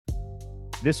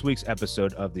This week's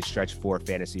episode of the Stretch 4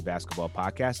 Fantasy Basketball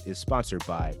Podcast is sponsored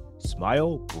by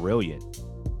Smile Brilliant.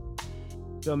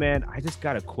 So, man, I just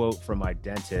got a quote from my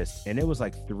dentist, and it was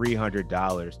like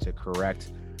 $300 to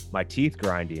correct my teeth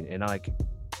grinding. And I'm like,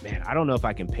 man, I don't know if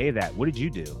I can pay that. What did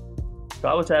you do? So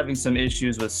I was having some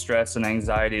issues with stress and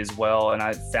anxiety as well, and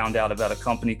I found out about a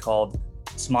company called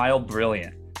Smile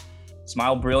Brilliant.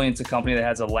 Smile Brilliant's a company that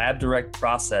has a lab direct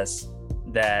process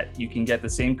that you can get the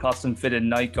same custom fitted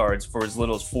night guards for as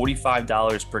little as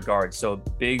 $45 per guard. So a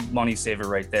big money saver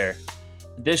right there.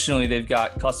 Additionally, they've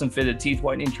got custom fitted teeth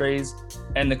whitening trays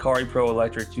and the Kari Pro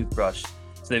electric toothbrush.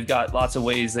 So they've got lots of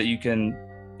ways that you can,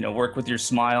 work with your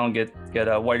smile and get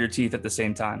whiter teeth at the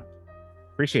same time.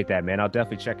 Appreciate that, man. I'll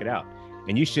definitely check it out.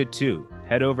 And you should too.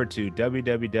 Head over to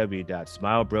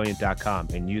www.smilebrilliant.com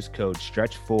and use code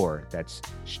STRETCH4. That's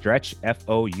STRETCH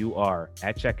FOUR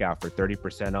at checkout for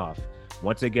 30% off.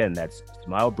 Once again, that's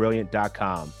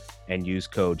smilebrilliant.com and use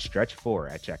code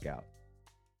STRETCH4 at checkout.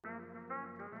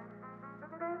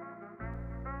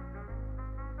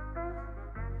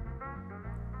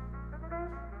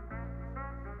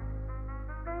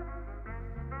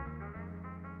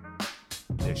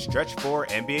 The Stretch 4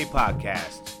 NBA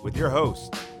Podcast with your hosts,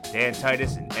 Dan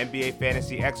Titus and NBA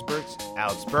fantasy experts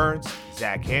Alex Burns,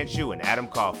 Zach Hanshu, and Adam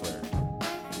Koffler.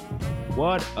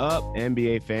 What up,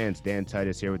 NBA fans? Dan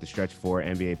Titus here with the Stretch 4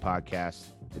 NBA Podcast.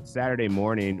 It's Saturday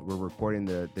morning. We're recording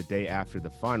the day after the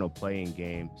final playing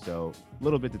game, so a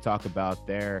little bit to talk about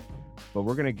there. But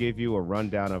we're going to give you a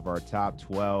rundown of our top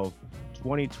 12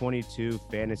 2022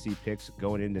 fantasy picks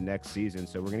going into next season.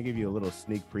 So we're going to give you a little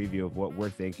sneak preview of what we're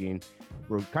thinking.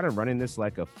 We're kind of running this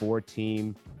like a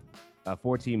four-team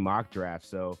mock draft.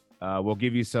 So we'll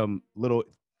give you some little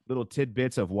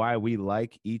tidbits of why we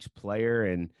like each player,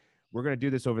 and we're going to do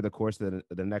this over the course of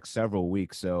the next several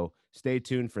weeks. So stay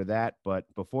tuned for that. But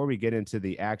before we get into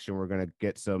the action, we're going to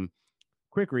get some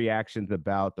quick reactions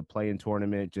about the play-in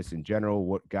tournament, just in general.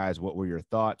 What were your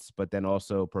thoughts? But then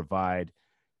also provide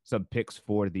some picks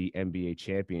for the NBA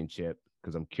championship,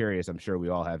 because I'm curious. I'm sure we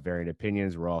all have varying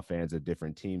opinions. We're all fans of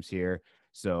different teams here.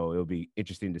 So it'll be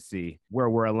interesting to see where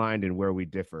we're aligned and where we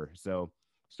differ. So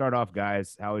start off,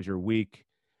 guys. How was your week?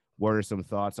 What are some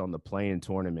thoughts on the play-in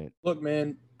tournament? Look,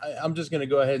 man, I'm just going to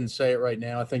go ahead and say it right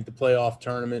now. I think the playoff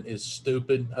tournament is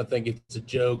stupid. I think it's a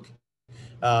joke.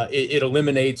 It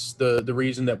eliminates the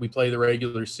reason that we play the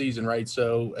regular season, right?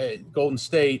 So Golden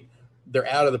State, they're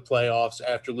out of the playoffs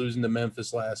after losing to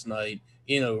Memphis last night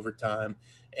in overtime,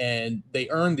 and they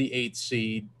earned the 8th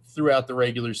seed throughout the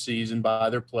regular season by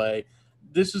their play.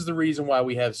 This is the reason why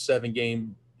we have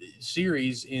 7-game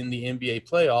series in the NBA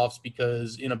playoffs,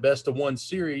 because in a best-of-1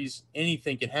 series,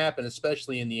 anything can happen,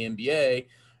 especially in the NBA,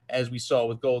 as we saw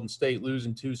with Golden State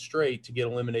losing 2 straight to get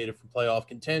eliminated from playoff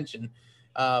contention.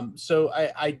 So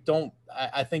I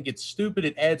think it's stupid.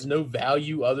 It adds no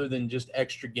value other than just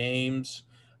extra games.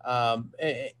 And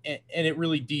it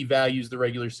really devalues the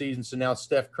regular season. So now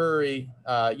Steph Curry,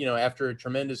 after a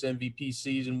tremendous MVP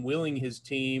season, willing his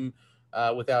team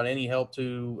without any help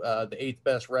to the 8th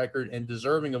best record and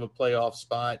deserving of a playoff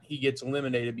spot, he gets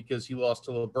eliminated because he lost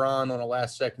to LeBron on a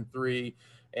last-second 3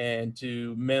 and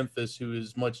to Memphis, who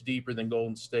is much deeper than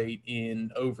Golden State, in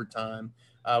overtime.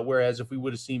 Whereas if we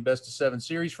would have seen best-of-7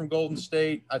 series from Golden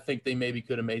State, I think they maybe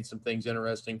could have made some things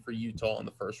interesting for Utah in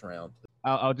the first round.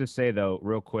 I'll just say, though,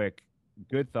 real quick,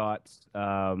 good thoughts.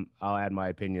 I'll add my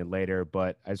opinion later,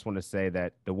 but I just want to say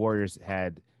that the Warriors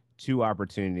had 2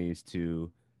 opportunities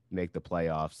to make the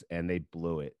playoffs, and they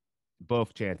blew it.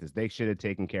 Both chances. They should have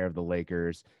taken care of the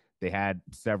Lakers. They had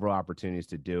several opportunities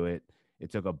to do it.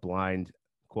 It took a blind,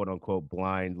 quote-unquote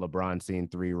blind LeBron seeing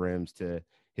 3 rims to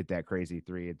hit that crazy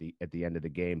 3 at the end of the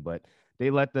game, but they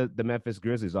let the Memphis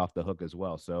Grizzlies off the hook as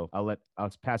well. So I'll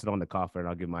pass it on to Koffler, and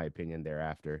I'll give my opinion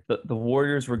thereafter. The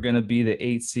Warriors were going to be the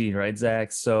 8th seed, right,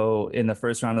 Zach? So in the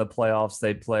first round of the playoffs,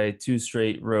 they play 2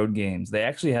 straight road games. They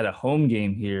actually had a home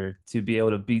game here to be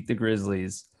able to beat the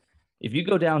Grizzlies. If you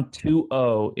go down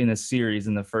 2-0 in a series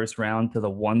in the first round to the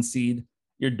 1 seed,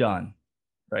 you're done,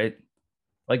 right?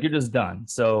 Like, you're just done.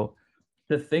 So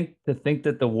to think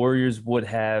that the Warriors would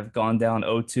have gone down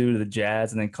 0-2 to the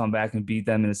Jazz and then come back and beat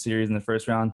them in a series in the first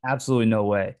round, absolutely no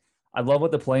way. I love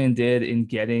what the play-in did in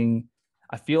getting –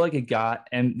 I feel like it got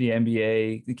the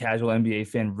NBA, the casual NBA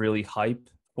fan, really hyped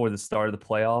for the start of the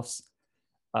playoffs.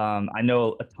 I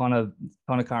know a ton of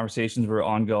conversations were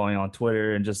ongoing on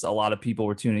Twitter, and just a lot of people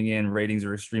were tuning in. Ratings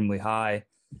are extremely high.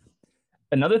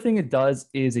 Another thing it does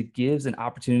is it gives an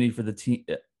opportunity for the team.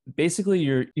 Basically,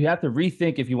 you have to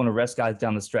rethink if you want to rest guys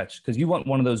down the stretch, because you want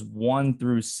one of those 1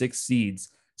 through 6 seeds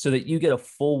so that you get a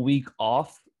full week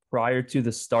off prior to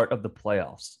the start of the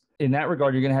playoffs. in that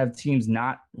regard, you're going to have teams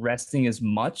not resting as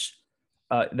much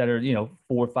that are,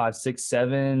 4, 5, 6,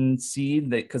 7 seed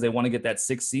because they want to get that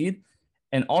 6 seed.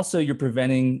 And also you're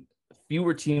preventing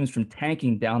fewer teams from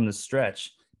tanking down the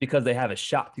stretch because they have a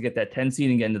shot to get that 10 seed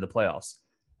and get into the playoffs.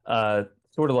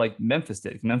 Sort of like Memphis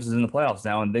did. Memphis is in the playoffs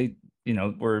now, and they,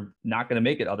 were not going to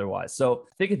make it otherwise. So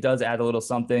I think it does add a little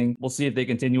something. We'll see if they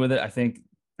continue with it. I think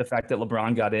the fact that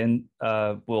LeBron got in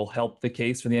will help the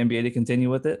case for the NBA to continue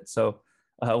with it. So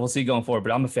we'll see going forward,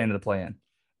 but I'm a fan of the play-in.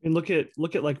 And look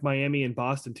at like Miami and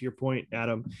Boston, to your point,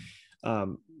 Adam.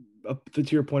 To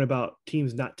your point about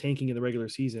teams not tanking in the regular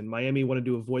season, Miami wanted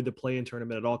to avoid the play-in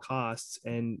tournament at all costs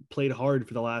and played hard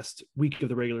for the last week of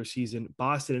the regular season.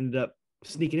 Boston ended up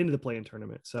sneaking into the play-in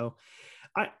tournament. So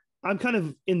I'm kind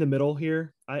of in the middle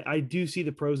here. I do see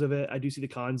the pros of it. I do see the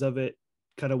cons of it,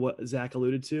 kind of what Zach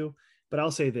alluded to. But I'll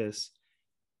say this.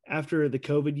 After the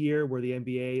COVID year where the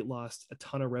NBA lost a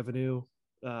ton of revenue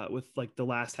with like the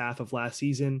last half of last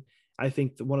season, I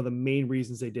think that one of the main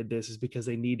reasons they did this is because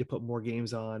they need to put more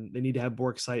games on. They need to have more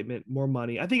excitement, more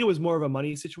money. I think it was more of a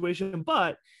money situation,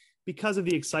 but because of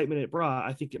the excitement it brought,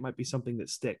 I think it might be something that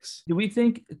sticks. Do we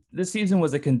think this season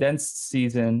was a condensed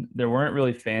season? There weren't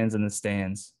really fans in the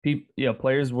stands.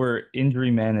 Players were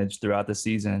injury managed throughout the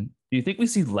season. Do you think we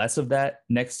see less of that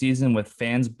next season with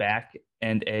fans back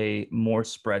and a more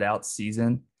spread out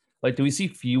season? Like, do we see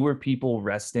fewer people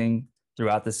resting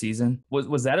throughout the season?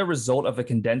 Was that a result of a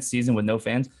condensed season with no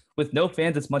fans? With no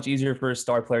fans, it's much easier for a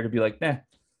star player to be like, nah,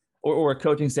 or a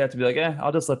coaching staff to be like,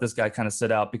 I'll just let this guy kind of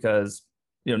sit out because,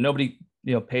 nobody,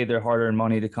 paid their hard-earned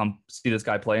money to come see this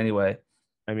guy play anyway.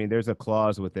 I mean, there's a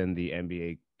clause within the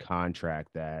NBA contract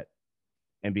that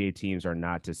NBA teams are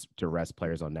not to rest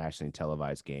players on nationally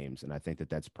televised games. And I think that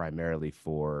that's primarily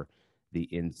for the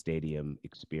in-stadium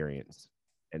experience.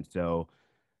 And so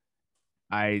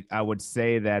I would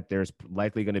say that there's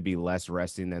likely going to be less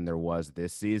resting than there was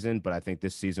this season, but I think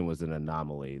this season was an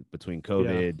anomaly between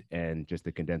COVID and just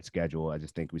the condensed schedule. I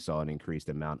just think we saw an increased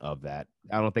amount of that.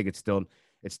 I don't think it's still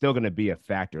going to be a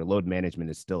factor. Load management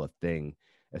is still a thing,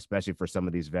 especially for some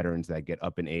of these veterans that get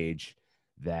up in age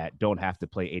that don't have to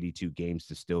play 82 games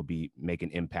to still make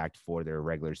an impact for their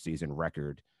regular season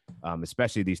record.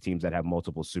 Especially these teams that have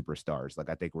multiple superstars. Like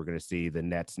I think we're going to see the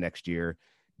Nets next year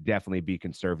definitely be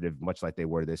conservative, much like they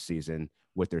were this season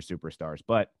with their superstars.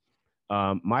 But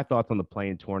my thoughts on the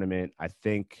play-in tournament, I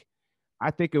think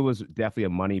it was definitely a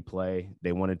money play.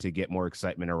 They wanted to get more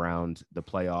excitement around the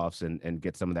playoffs and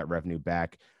get some of that revenue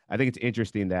back. I think it's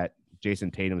interesting that Jason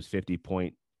Tatum's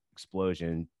 50-point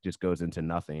explosion just goes into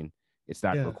nothing. It's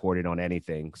not recorded on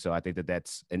anything. So I think that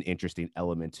that's an interesting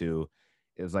element to.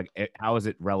 It's like, how is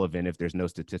it relevant if there's no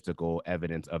statistical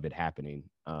evidence of it happening?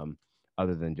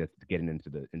 Other than just getting into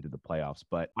the playoffs.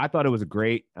 But I thought it was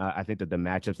great. I think that the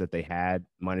matchups that they had,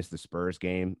 minus the Spurs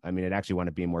game, I mean, it actually wound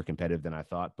up being more competitive than I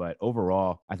thought. But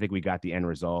overall, I think we got the end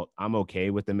result. I'm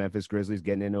okay with the Memphis Grizzlies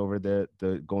getting in over the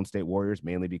Golden State Warriors,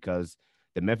 mainly because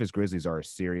the Memphis Grizzlies are a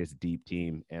serious, deep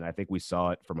team. And I think we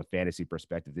saw it from a fantasy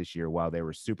perspective this year. While they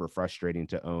were super frustrating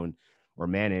to own or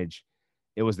manage,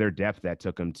 it was their depth that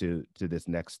took them to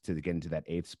get into that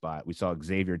 8th spot. We saw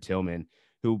Xavier Tillman,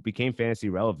 who became fantasy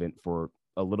relevant for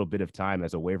a little bit of time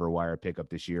as a waiver wire pickup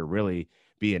this year, really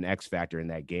be an X factor in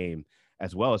that game,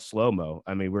 as well as Slow-Mo.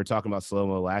 I mean, we were talking about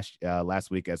Slow-Mo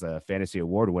last week as a fantasy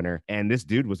award winner, and this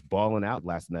dude was balling out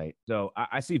last night. So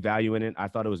I see value in it. I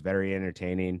thought it was very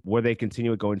entertaining. Will they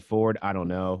continue it going forward? I don't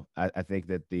know. I think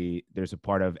that there's a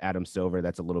part of Adam Silver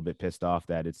that's a little bit pissed off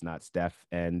that it's not Steph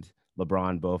and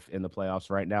LeBron both in the playoffs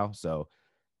right now. So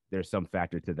there's some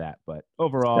factor to that, but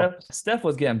overall, Steph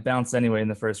was getting bounced anyway in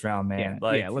the first round, man.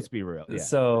 Let's be real. Yeah.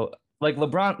 So like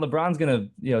LeBron's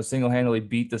gonna single-handedly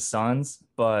beat the Suns,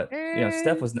 but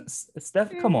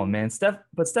Steph. Come on, man, Steph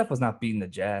was not beating the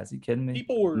Jazz. Are you kidding me?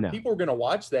 People were gonna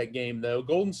watch that game though.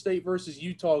 Golden State versus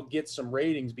Utah gets some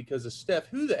ratings because of Steph.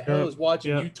 Who the hell is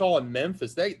watching Utah and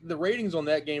Memphis? The ratings on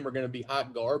that game are gonna be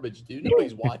hot garbage, dude.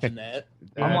 Nobody's watching that.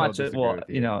 I'm watching. Well,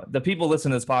 the people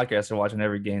listening to this podcast are watching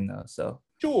every game though. So.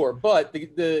 Sure, but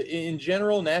the in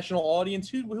general national audience,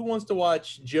 who wants to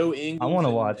watch Joe Ingles? I want to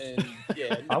watch.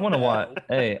 I want to watch.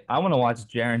 Hey, I want to watch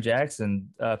Jaren Jackson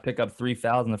pick up 3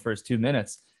 fouls in the first 2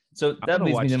 minutes. So that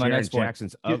leads me to my next point.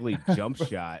 Jackson's ugly jump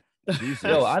shot. Jesus,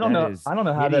 Yo, I don't know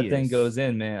how hideous. that thing goes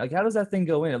in, man. Like, how does that thing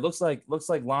go in? It looks like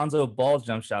Lonzo Ball's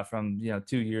jump shot from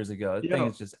 2 years ago. The thing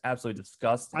is just absolutely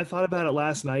disgusting. I thought about it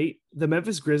last night. The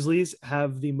Memphis Grizzlies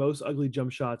have the most ugly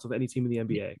jump shots of any team in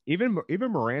the NBA. Even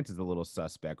Morant is a little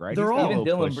suspect, right? They're all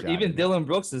even Dylan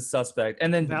Brooks is suspect.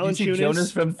 And then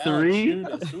Jonas from 3.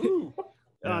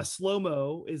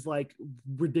 slow-mo is like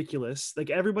ridiculous. Like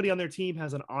everybody on their team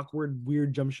has an awkward,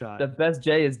 weird jump shot. The best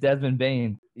J is Desmond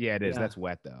Bain. Yeah, it is. That's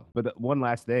wet though. But one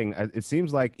last thing, it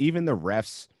seems like even the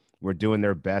refs were doing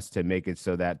their best to make it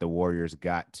so that the Warriors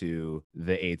got to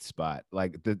the 8th spot.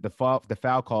 Like the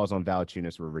foul calls on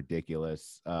Valanciunas were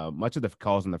ridiculous. Much of the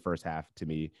calls in the first half to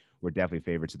me were definitely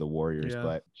favored to the Warriors. Yeah.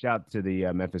 But shout out to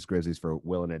the Memphis Grizzlies for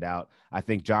willing it out. I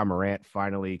think John Morant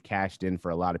finally cashed in for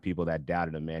a lot of people that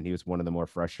doubted him. Man, he was one of the more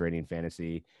frustrating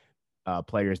fantasy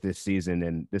players this season,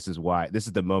 and this is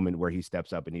the moment where he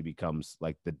steps up and he becomes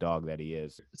like the dog that he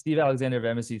is. Steve Alexander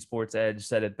of MSC Sports Edge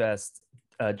said it best.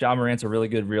 John Morant's a really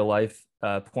good real life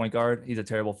point guard. He's a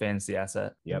terrible fantasy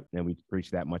asset. Yep, and we preached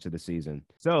that much of the season.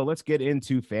 So let's get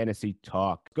into fantasy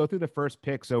talk. Go through the first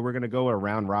pick. So we're going to go a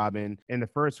round robin. In the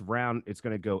first round, it's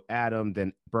going to go Adam,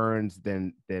 then Burns,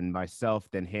 then myself,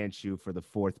 then Hanshu for the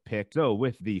 4th pick. So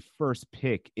with the first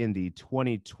pick in the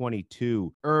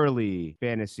 2022 early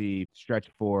fantasy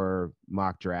stretch 4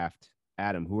 mock draft,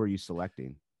 Adam, who are you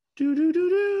selecting? Sorry,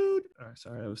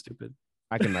 that was stupid.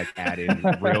 I can add in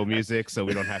real music so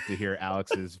we don't have to hear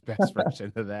Alex's best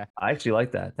version of that. I actually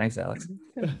like that. Thanks, Alex.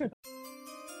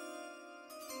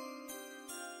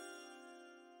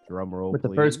 Drum roll, with the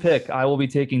please. first pick, I will be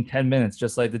taking 10 minutes,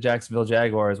 just like the Jacksonville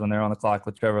Jaguars when they're on the clock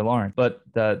with Trevor Lawrence. But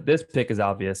this pick is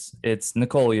obvious. It's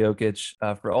Nikola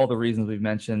Jokic for all the reasons we've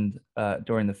mentioned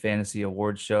during the Fantasy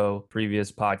Awards show,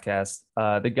 previous podcast.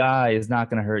 The guy is not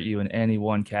going to hurt you in any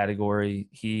one category.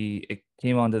 He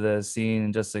came onto the scene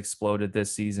and just exploded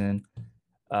this season.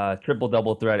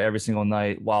 Triple-double threat every single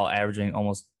night while averaging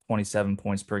almost 27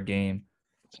 points per game.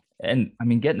 And, I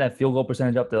mean, getting that field goal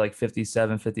percentage up to like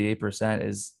 57, 58%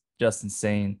 is just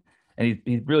insane. And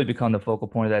he's really become the focal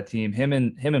point of that team. Him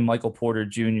and Michael Porter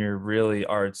Jr. really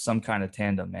are some kind of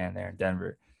tandem, man, there in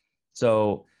Denver.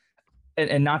 So,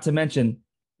 and not to mention,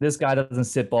 this guy doesn't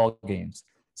sit ball games.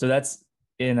 So that's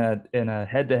in a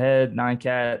head-to-head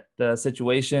 9-cat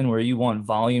situation where you want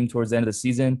volume towards the end of the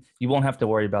season, you won't have to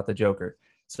worry about the Joker.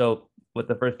 So with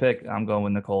the first pick, I'm going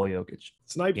with Nikola Jokic.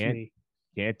 Sniped me.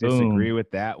 Can't disagree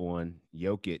with that one.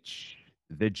 Jokic,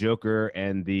 the Joker,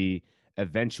 and the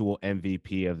eventual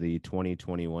MVP of the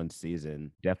 2021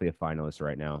 season. Definitely a finalist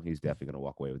right now. He's definitely going to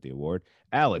walk away with the award.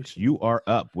 Alex, you are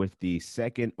up with the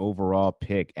 2nd overall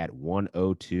pick at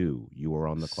 102. You are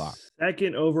on the clock.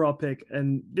 2nd overall pick.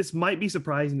 And this might be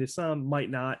surprising to some, might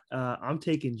not. I'm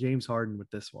taking James Harden with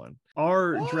this one.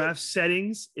 Our draft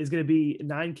settings is going to be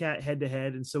 9-cat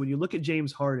head-to-head. And so when you look at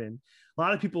James Harden, a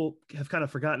lot of people have kind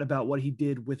of forgotten about what he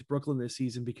did with Brooklyn this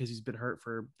season because he's been hurt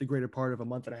for the greater part of a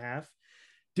month and a half.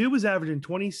 Dude was averaging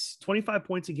 25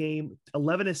 points a game,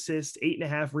 11 assists,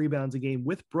 8.5 rebounds a game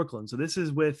with Brooklyn. So this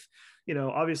is with,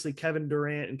 obviously Kevin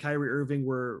Durant and Kyrie Irving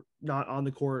were not on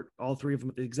the court, all three of them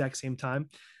at the exact same time.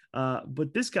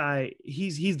 But this guy,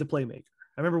 he's the playmaker.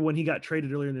 I remember when he got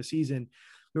traded earlier in the season,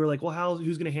 we were like, well,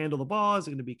 who's going to handle the ball? Is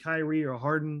it going to be Kyrie or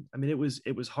Harden? I mean, it was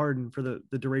Harden for the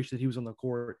duration that he was on the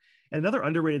court. And another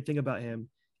underrated thing about him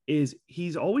is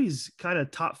he's always kind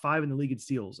of top 5 in the league in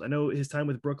steals. I know his time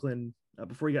with Brooklyn,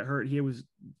 before he got hurt, he was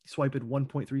swiping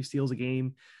 1.3 steals a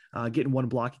game, getting 1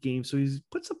 block a game. So he's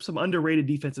puts up some underrated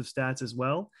defensive stats as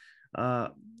well.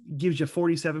 Gives you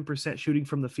 47% shooting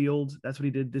from the field. That's what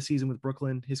he did this season with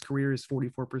Brooklyn. His career is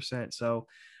 44%. So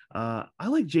I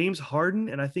like James Harden,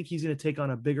 and I think he's going to take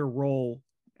on a bigger role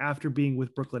after being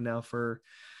with Brooklyn now for,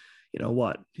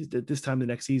 this time the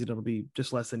next season, it'll be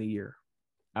just less than a year.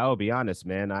 I'll be honest,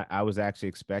 man. I was actually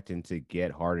expecting to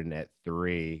get Harden at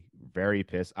 3. Very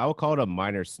pissed. I would call it a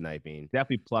minor sniping.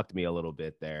 Definitely plucked me a little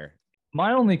bit there.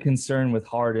 My only concern with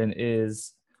Harden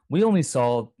is we only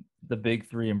saw the big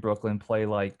 3 in Brooklyn play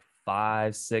like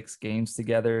 5-6 games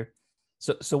together.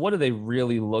 So what do they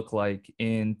really look like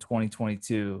in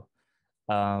 2022?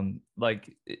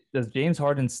 Does James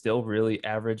Harden still really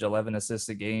average 11 assists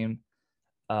a game?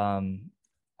 I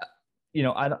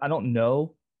don't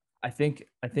know. I think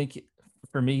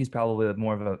for me, he's probably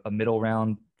more of a middle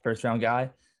round, first round guy,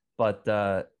 but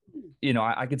I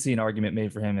could see an argument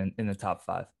made for him in the top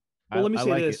 5. Well, let me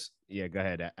say this. Yeah, go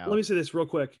ahead, Alex. Let me say this real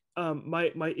quick.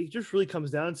 It just really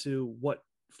comes down to what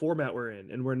format we're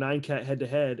in, and we're 9-cat head to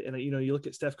head. And you look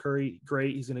at Steph Curry,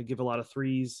 great. He's going to give a lot of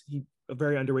threes. He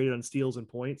very underrated on steals and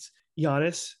points.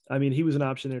 Giannis, I mean, he was an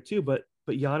option there too, but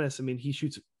Giannis, I mean, he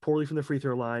shoots poorly from the free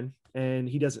throw line, and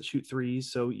he doesn't shoot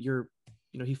threes. So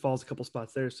he falls a couple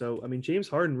spots there. So, I mean, James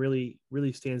Harden really,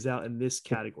 really stands out in this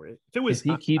category.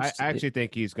 I actually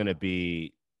think he's going to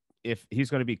be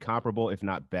comparable, if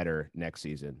not better next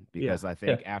season, because I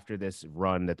think after this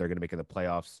run that they're going to make in the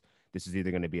playoffs, this is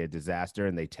either going to be a disaster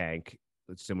and they tank,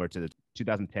 similar to the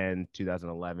 2010,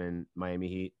 2011 Miami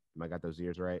Heat, Am I got those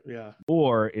years right? Yeah.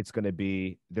 Or it's going to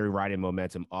be they're riding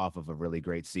momentum off of a really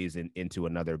great season into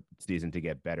another season to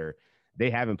get better. They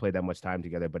haven't played that much time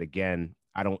together, but again,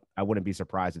 I wouldn't be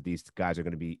surprised if these guys are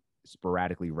going to be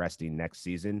sporadically resting next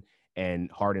season,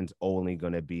 and Harden's only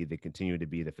going to continue to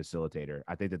be the facilitator.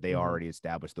 I think that they already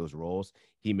established those roles.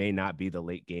 He may not be the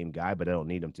late game guy, but they don't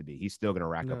need him to be. He's still going to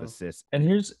rack up assists. And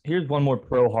here's one more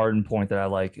pro Harden point that I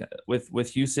like. With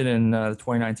Houston in the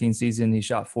 2019 season, he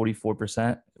shot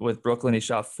 44%. With Brooklyn, he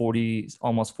shot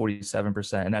almost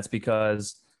 47%, and that's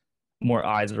because more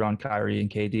eyes are on Kyrie and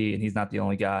KD, and he's not the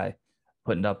only guy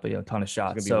putting up a ton of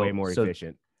shots. It's going to be way more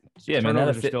efficient. Yeah,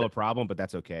 turnovers are still a problem, but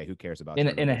that's okay. Who cares about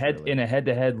in a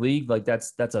head-to-head league? Like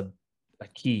that's a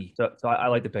key. So I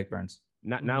like the pick, Burns.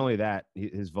 Not only that,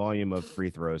 his volume of free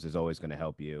throws is always going to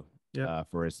help you. Yeah.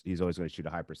 He's always going to shoot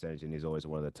a high percentage, and he's always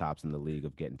one of the tops in the league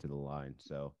of getting to the line.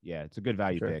 So yeah, it's a good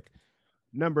value pick.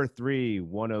 Number 3,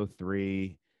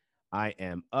 103. I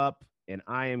am up, and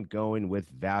I am going with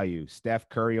value. Steph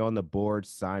Curry on the board.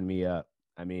 Sign me up.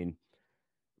 I mean,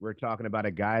 we're talking about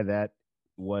a guy that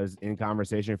was in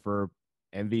conversation for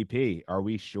MVP. Are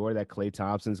we sure that Klay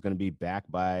Thompson's going to be back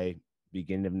by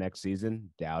beginning of next season?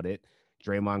 Doubt it.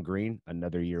 Draymond Green,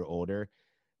 another year older.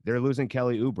 They're losing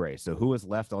Kelly Oubre. So who is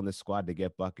left on this squad to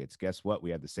get buckets? Guess what?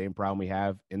 We have the same problem we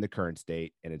have in the current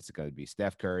state, and it's going to be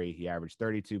Steph Curry. He averaged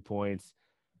 32 points,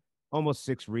 almost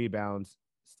 6 rebounds,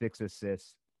 6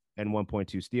 assists, and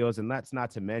 1.2 steals. And that's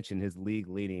not to mention his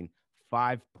league-leading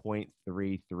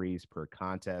 5.3 threes per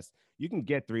contest. You can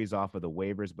get threes off of the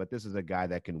waivers, but this is a guy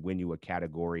that can win you a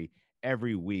category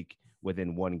every week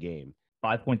within one game.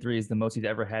 5.3 is the most he's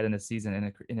ever had in a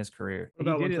season in his career. What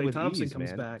about when Klay Thompson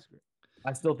comes back?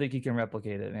 I still think he can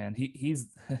replicate it, man. He's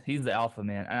the alpha,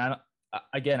 man. And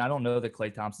I don't know that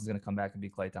Klay Thompson's going to come back and be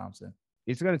Klay Thompson.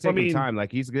 It's going to take him time.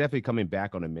 Like, he's definitely coming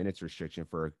back on a minutes restriction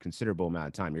for a considerable amount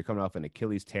of time. You're coming off an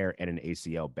Achilles tear and an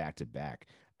ACL back to back.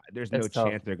 There's no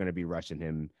chance they're going to be rushing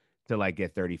him to like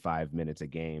get 35 minutes a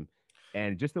game.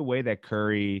 And just the way that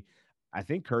I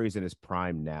think Curry's in his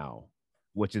prime now,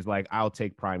 which is like, I'll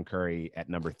take prime Curry at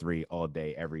number 3 all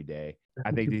day, every day.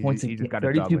 I think he just got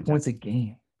 32 points a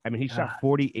game. I mean, he shot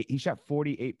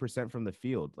 48% from the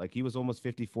field. Like, he was almost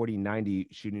 50, 40, 90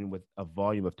 shooting with a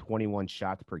volume of 21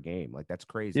 shots per game. Like, that's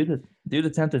crazy. Dude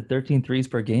attempted 13 threes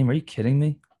per game. Are you kidding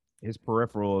me? His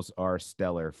peripherals are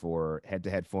stellar for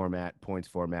head-to-head format, points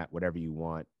format, whatever you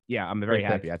want. Yeah, I'm very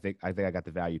happy. I think I got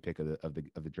the value pick of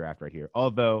the draft right here.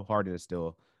 Although Harden is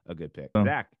still a good pick.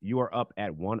 Zach, you are up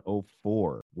at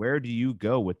 104. Where do you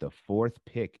go with the 4th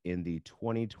pick in the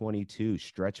 2022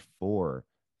 Stretch 4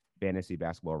 fantasy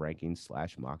basketball rankings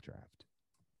 / mock draft?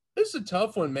 This is a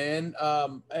tough one, man.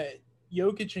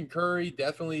 Jokic and Curry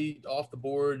definitely off the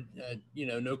board.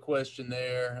 No question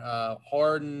there.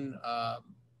 Harden, I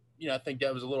think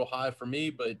that was a little high for me,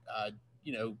 but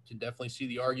can definitely see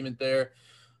the argument there.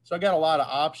 So I got a lot of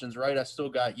options, right? I still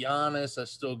got Giannis, I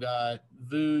still got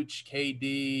Vooch,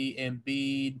 KD,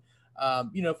 Embiid.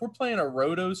 If we're playing a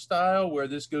roto style where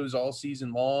this goes all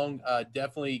season long,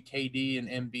 definitely KD and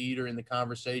Embiid are in the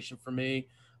conversation for me,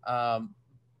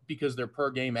 because their per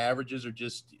game averages are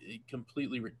just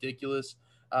completely ridiculous.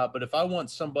 But if I want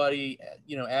somebody,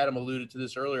 Adam alluded to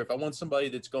this earlier, if I want somebody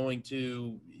that's going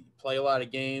to play a lot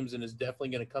of games and is definitely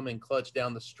going to come in clutch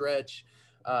down the stretch,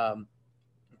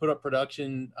 put up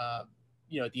production,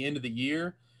 at the end of the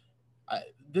year,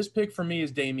 this pick for me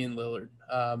is Damian Lillard.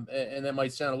 And that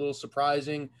might sound a little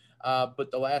surprising,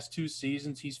 but the last 2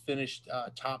 seasons he's finished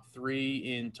top 3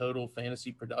 in total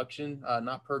fantasy production,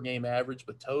 not per game average,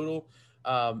 but total.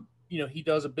 He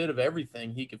does a bit of everything.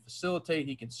 He can facilitate,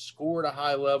 he can score at a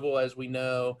high level, as we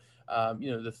know.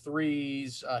 The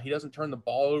threes, he doesn't turn the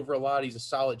ball over a lot. He's a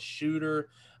solid shooter.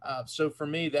 So for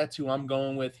me, that's who I'm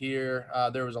going with here.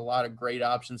 There was a lot of great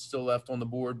options still left on the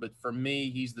board, but for me,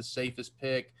 he's the safest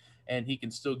pick, and he can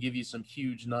still give you some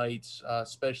huge nights,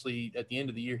 especially at the end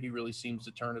of the year. He really seems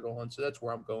to turn it on. So that's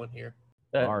where I'm going here.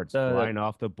 Cards flying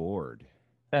off the board.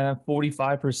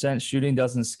 45% shooting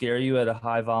doesn't scare you at a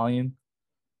high volume?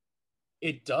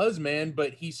 It does, man,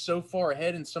 but he's so far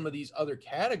ahead in some of these other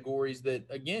categories that,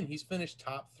 again, he's finished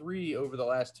top 3 over the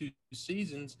last 2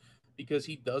 seasons because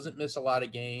he doesn't miss a lot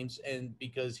of games, and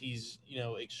because he's,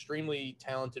 extremely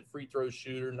talented free throw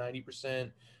shooter,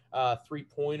 90%,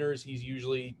 3-pointers. He's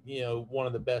usually, one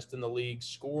of the best in the league,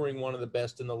 scoring one of the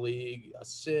best in the league,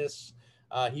 assists.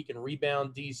 He can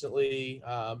rebound decently.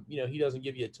 He doesn't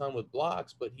give you a ton with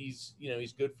blocks, but he's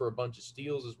good for a bunch of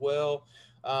steals as well.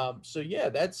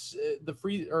 That's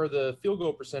the field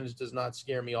goal percentage does not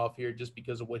scare me off here just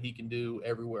because of what he can do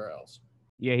everywhere else.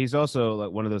 Yeah, he's also like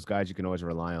one of those guys you can always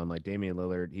rely on. Like Damian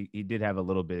Lillard, he did have a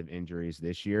little bit of injuries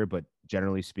this year, but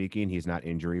generally speaking, he's not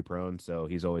injury prone. So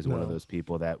he's always one of No. those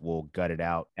people that will gut it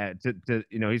out.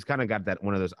 He's kind of got that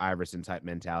one of those Iverson type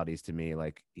mentalities to me.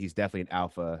 Like he's definitely an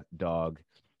alpha dog.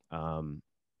 Um,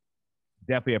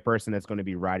 Definitely a person that's going to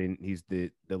be riding. He's the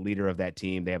leader of that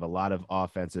team. They have a lot of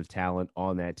offensive talent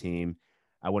on that team.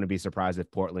 I wouldn't be surprised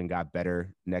if Portland got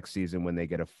better next season when they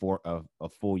get a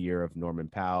full year of Norman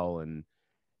Powell and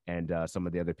some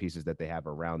of the other pieces that they have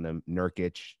around them.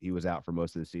 Nurkic, he was out for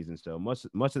most of the season, so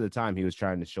much of the time he was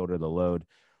trying to shoulder the load.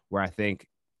 Where I think,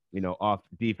 off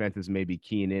defenses maybe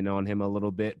keying in on him a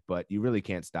little bit, but you really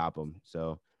can't stop him.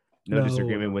 So no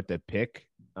disagreement with the pick.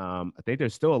 I think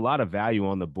there's still a lot of value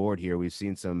on the board here. We've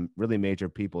seen some really major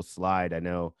people slide. I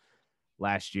know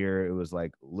last year it was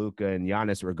like Luka and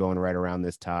Giannis were going right around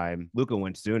this time. Luka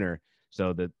went sooner,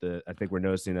 so I think we're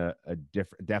noticing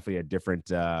definitely a different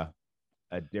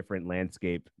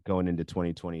landscape going into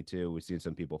 2022. We've seen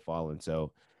some people falling.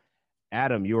 So,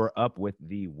 Adam, you are up with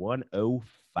the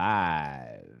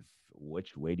 105.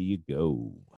 Which way do you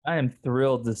go? I am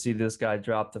thrilled to see this guy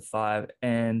drop to 5,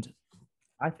 and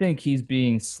I think he's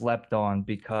being slept on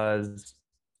because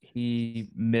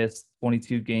he missed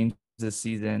 22 games this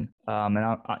season.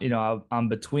 I'm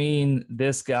between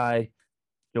this guy,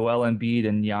 Joel Embiid,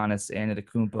 and Giannis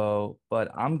Antetokounmpo, but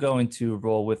I'm going to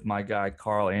roll with my guy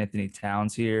Karl Anthony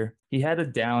Towns here. He had a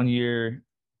down year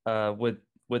with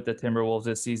the Timberwolves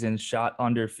this season, shot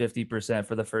under 50%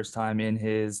 for the first time in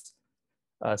his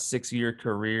 6-year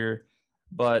career,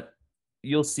 but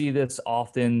you'll see this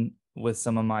often with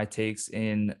some of my takes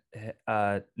in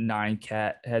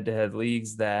 9-cat head-to-head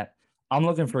leagues that I'm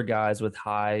looking for guys with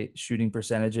high shooting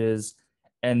percentages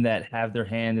and that have their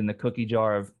hand in the cookie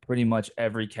jar of pretty much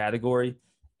every category.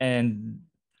 And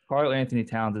Karl Anthony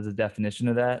Towns is a definition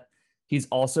of that. He's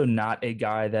also not a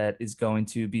guy that is going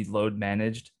to be load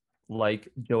managed like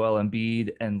Joel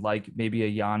Embiid and like maybe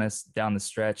a Giannis down the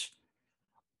stretch.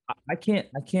 I can't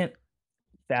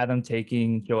fathom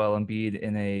taking Joel Embiid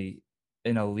in a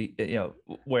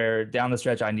where down the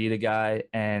stretch I need a guy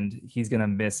and he's gonna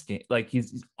miss game. Like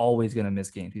he's always gonna miss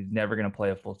games. He's never gonna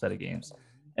play a full set of games.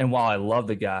 And while I love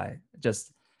the guy,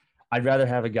 just I'd rather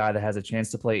have a guy that has a chance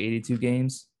to play 82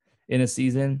 games in a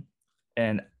season.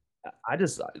 And I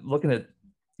just looking at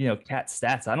Cat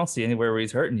stats, I don't see anywhere where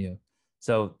he's hurting you.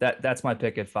 So that's my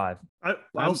pick at 5.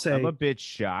 I'm a bit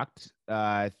shocked.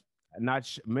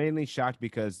 Not mainly shocked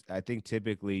because I think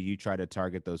typically you try to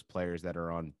target those players that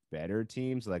are on better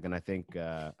teams. Like, and I think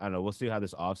I don't know. We'll see how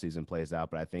this offseason plays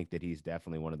out, but I think that he's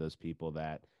definitely one of those people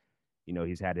that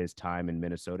he's had his time in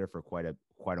Minnesota for quite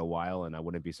a while, and I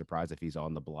wouldn't be surprised if he's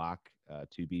on the block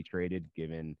to be traded,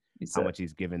 given how much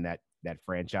he's given that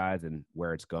franchise and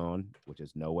where it's going, which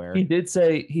is nowhere. He did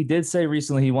say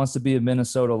recently he wants to be in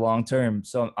Minnesota long term,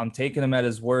 so I'm taking him at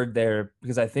his word there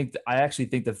because I actually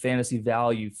think the fantasy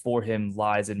value for him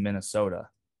lies in Minnesota.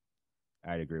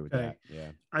 I'd agree with that.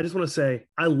 Yeah, I just want to say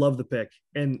I love the pick,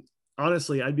 and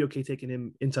honestly, I'd be okay taking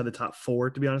him inside the top 4,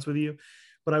 to be honest with you.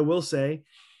 But I will say,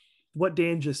 what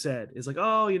Dan just said is like,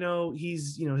 oh,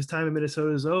 he's, his time in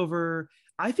Minnesota is over.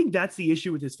 I think that's the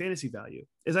issue with his fantasy value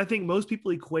is I think most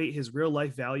people equate his real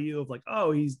life value of like,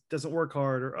 oh, he doesn't work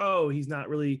hard, or, oh, he's not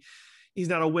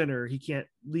a winner. He can't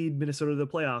lead Minnesota to the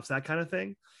playoffs, that kind of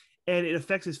thing. And it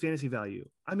affects his fantasy value.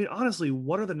 I mean, honestly,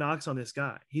 what are the knocks on this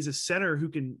guy? He's a center who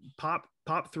can pop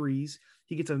threes.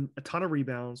 He gets a ton of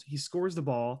rebounds. He scores the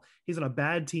ball. He's on a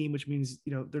bad team, which means,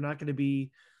 they're not going to be,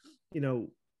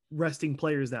 resting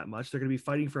players that much. They're going to be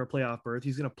fighting for a playoff berth.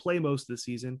 He's going to play most of the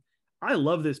season. I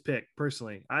love this pick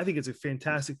personally. I think it's a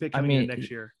fantastic pick coming in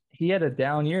next year. He had a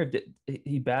down year.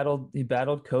 He battled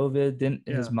COVID.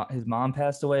 His mom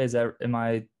passed away? Am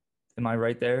I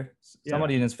right there? Yeah.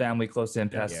 Somebody in his family close to him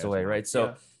passed away, right? So,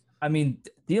 yeah. I mean,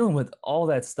 dealing with all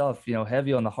that stuff,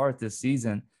 heavy on the heart this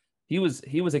season. He was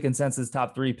a consensus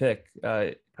top 3 pick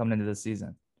coming into this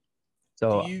season.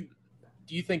 So.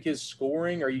 Do you think his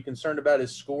scoring, are you concerned about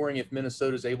his scoring if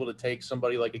Minnesota is able to take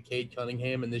somebody like a Cade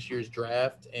Cunningham in this year's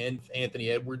draft and Anthony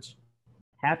Edwards?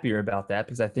 Happier about that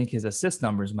because I think his assist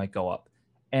numbers might go up.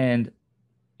 And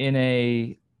in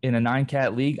a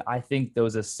 9-cat league, I think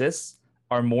those assists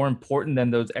are more important than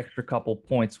those extra couple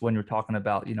points when you're talking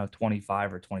about,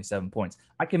 25 or 27 points.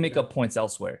 I can make up points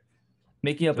elsewhere.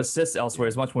 Making up assists elsewhere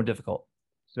is much more difficult.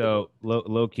 So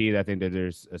low key, I think that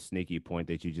there's a sneaky point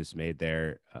that you just made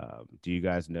there. Do you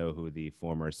guys know who the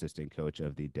former assistant coach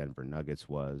of the Denver Nuggets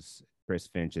was? Chris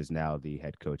Finch is now the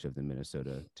head coach of the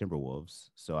Minnesota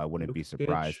Timberwolves. So I wouldn't be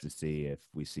surprised to see if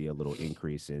we see a little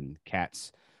increase in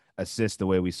Cat's assists the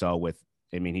way we saw with,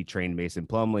 he trained Mason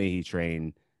Plumlee. He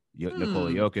trained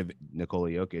Nikola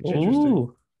Jokic. Interesting.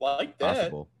 Ooh, Like that.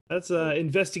 Possible. That's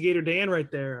investigator Dan right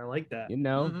there. I like that.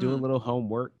 Do a little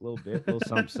homework, a little bit, a little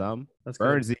something. That's good.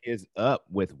 Burnsy is up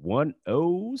with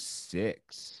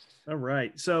 106. All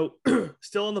right. So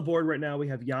still on the board right now, we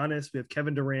have Giannis, we have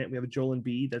Kevin Durant, we have Joel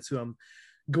Embiid. That's who I'm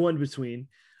going between.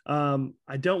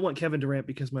 I don't want Kevin Durant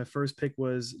because my first pick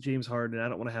was James Harden. I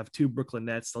don't want to have two Brooklyn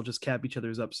Nets. They'll just cap each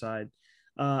other's upside.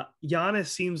 Giannis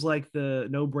seems like the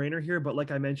no-brainer here, but like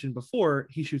I mentioned before,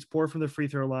 he shoots poor from the free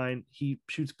throw line. He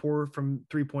shoots poor from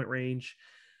three-point range,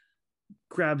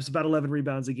 grabs about 11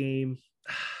 rebounds a game.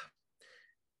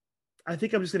 I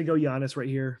think I'm just going to go Giannis right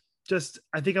here.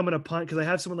 I think I'm going to punt because I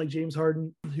have someone like James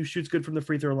Harden who shoots good from the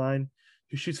free throw line,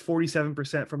 who shoots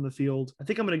 47% from the field. I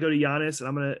think I'm going to go to Giannis, and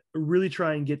I'm going to really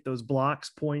try and get those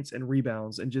blocks, points, and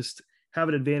rebounds and just have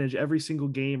an advantage every single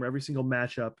game or every single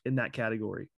matchup in that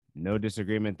category. No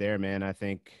disagreement there, man. I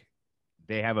think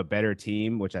they have a better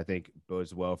team, which I think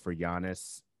bodes well for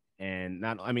Giannis. And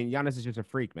Giannis is just a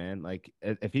freak, man. Like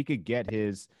if he could get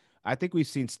I think we've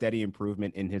seen steady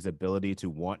improvement in his ability to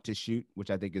want to shoot,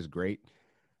 which I think is great.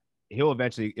 It'll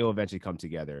eventually come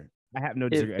together. I have no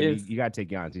disagreement. You got to take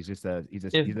Giannis. He's a stat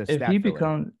if he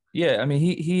filler.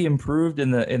 he improved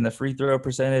in the free throw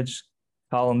percentage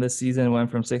column this season,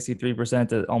 went from 63%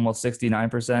 to almost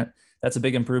 69%. That's a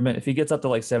big improvement. If he gets up to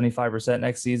like 75%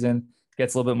 next season,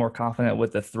 gets a little bit more confident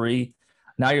with the three,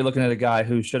 now you're looking at a guy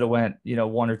who should have went,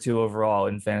 1 or 2 overall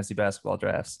in fantasy basketball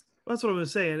drafts. That's what I'm going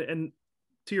to say. And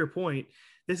to your point,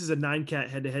 this is a 9-cat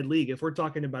head-to-head league. If we're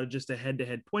talking about just a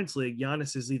head-to-head points league,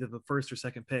 Giannis is either the first or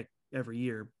second pick every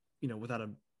year, without a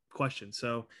question.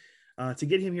 So to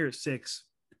get him here at 6,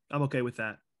 I'm okay with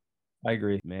that. I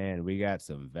agree. Man, we got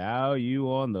some value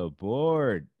on the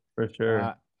board. For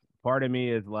sure. Part of me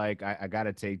is like, I got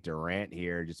to take Durant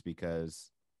here just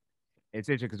because it's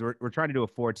interesting because we're trying to do a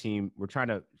 4-team. We're trying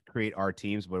to create our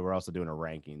teams, but we're also doing a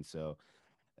ranking. So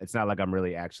it's not like I'm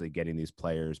really actually getting these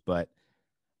players. But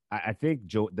I think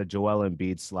the Joel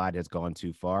Embiid slide has gone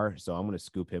too far. So I'm going to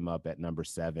scoop him up at number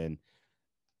 7.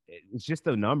 It's just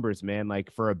the numbers, man.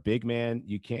 Like for a big man,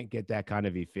 you can't get that kind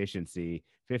of efficiency.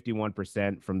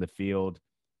 51% from the field,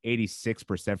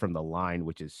 86% from the line,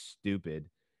 which is stupid.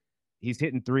 He's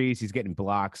hitting threes. He's getting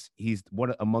blocks. He's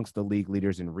one amongst the league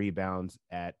leaders in rebounds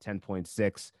at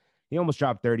 10.6. He almost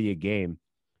dropped 30 a game.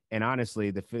 And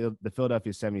honestly, the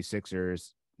Philadelphia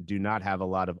 76ers do not have a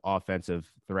lot of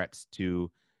offensive threats to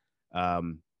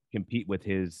compete with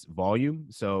his volume.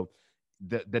 So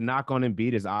the knock on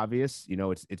Embiid is obvious.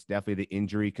 It's definitely the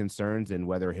injury concerns and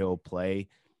whether he'll play,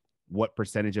 what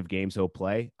percentage of games he'll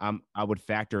play. I would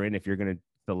factor in if you're going to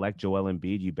select Joel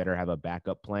Embiid, you better have a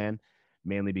backup plan,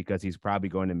 mainly because he's probably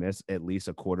going to miss at least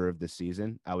a quarter of the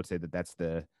season. I would say that's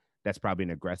probably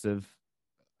an aggressive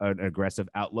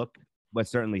outlook, but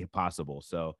certainly possible.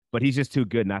 So, but he's just too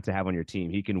good not to have on your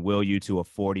team. He can will you to a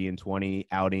 40-20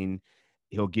 outing.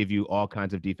 He'll give you all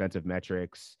kinds of defensive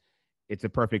metrics. It's a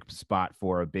perfect spot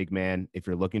for a big man if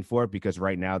you're looking for it, because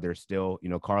right now there's still,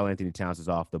 Karl Anthony Towns is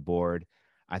off the board.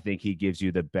 I think he gives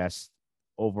you the best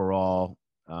overall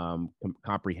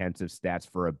comprehensive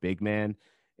stats for a big man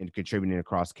and contributing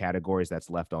across categories that's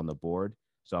left on the board.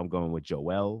 So I'm going with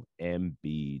Joel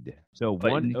Embiid. So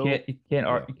you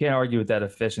can't argue with that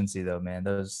efficiency though, man.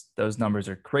 Those numbers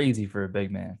are crazy for a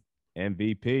big man.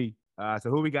 MVP. So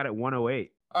who we got at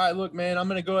 108? All right, look, man, I'm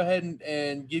going to go ahead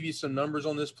and give you some numbers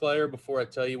on this player before I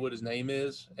tell you what his name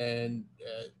is. And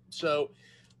so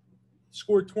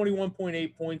scored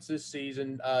 21.8 points this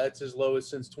season. That's his lowest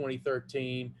since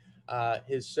 2013.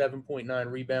 His 7.9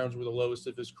 rebounds were the lowest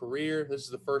of his career. This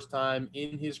is the first time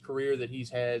in his career that he's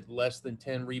had less than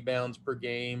 10 rebounds per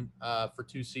game for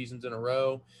 2 seasons in a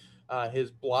row.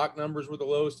 His block numbers were the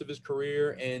lowest of his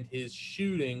career, and his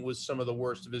shooting was some of the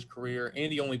worst of his career,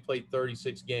 and he only played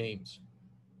 36 games.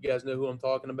 You guys know who I'm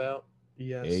talking about?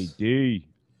 Yes. AD.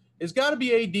 It's got to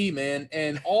be AD, man.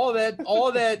 And all that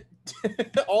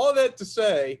to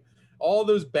say, all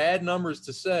those bad numbers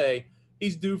to say,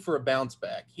 he's due for a bounce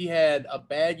back. He had a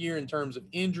bad year in terms of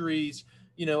injuries.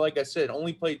 Like I said,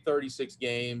 only played 36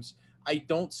 games. I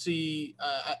don't see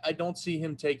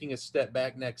him taking a step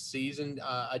back next season.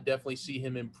 I definitely see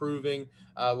him improving.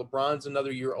 LeBron's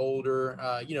another year older.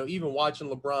 Even watching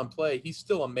LeBron play, he's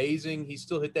still amazing. He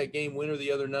still hit that game winner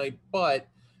the other night. But,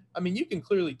 you can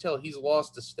clearly tell he's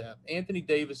lost a step. Anthony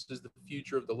Davis is the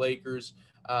future of the Lakers.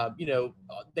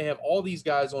 They have all these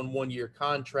guys on 1-year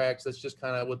contracts. That's just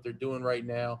kind of what they're doing right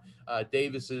now.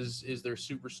 Davis is their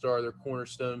superstar, their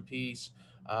cornerstone piece.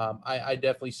 I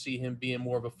definitely see him being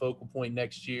more of a focal point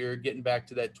next year, getting back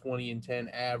to that 20 and 10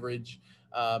 average.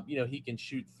 He can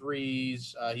shoot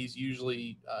threes. He's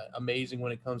usually amazing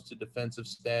when it comes to defensive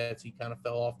stats. He kind of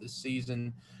fell off this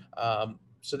season.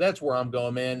 So that's where I'm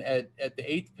going, man. At the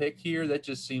 8th pick here, that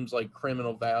just seems like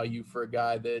criminal value for a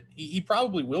guy that he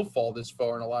probably will fall this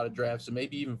far in a lot of drafts and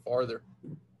maybe even farther.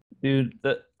 Dude,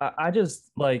 I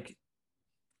just like,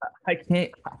 I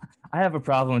can't, I have a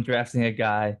problem with drafting a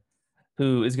guy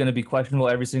who is going to be questionable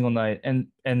every single night and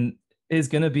is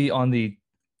going to be on the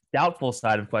doubtful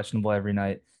side of questionable every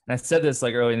night. And I said this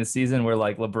like early in the season where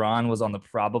like LeBron was on the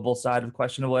probable side of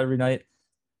questionable every night.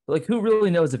 But like, who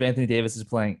really knows if Anthony Davis is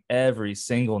playing every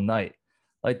single night?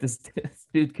 Like this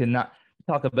dude cannot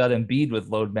talk about Embiid with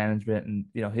load management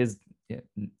and his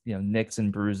nicks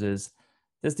and bruises.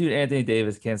 This dude Anthony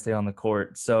Davis can't stay on the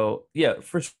court. So yeah,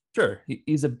 for sure,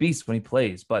 he's a beast when he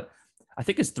plays. But I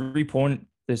think his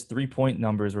 3-point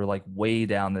numbers were like way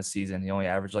down this season. He only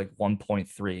averaged like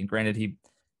 1.3. And granted, he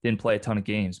didn't play a ton of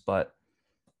games, but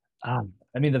I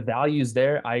mean, the value's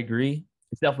there. I agree.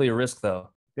 It's definitely a risk, though.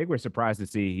 I think we're surprised to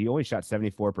see he only shot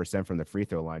 74% from the free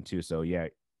throw line, too. So, yeah,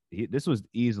 this was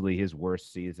easily his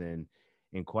worst season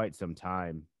in quite some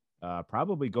time,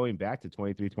 probably going back to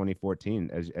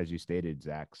 2014, as you stated,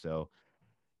 Zach. So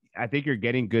I think you're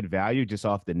getting good value just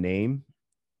off the name.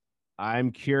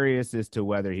 I'm curious as to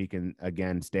whether he can,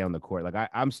 again, stay on the court. Like,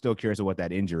 I'm still curious of what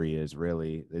that injury is,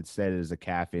 really. It said it is a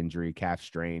calf injury, calf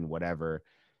strain, whatever.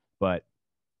 But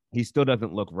he still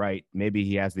doesn't look right. Maybe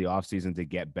he has the offseason to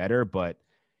get better, but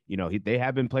they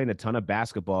have been playing a ton of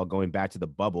basketball going back to the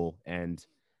bubble, and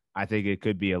I think it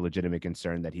could be a legitimate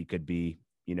concern that he could be,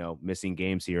 missing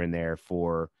games here and there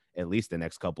for at least the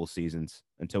next couple seasons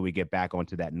until we get back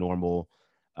onto that normal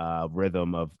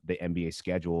rhythm of the NBA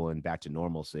schedule and back to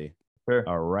normalcy. Sure.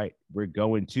 All right, we're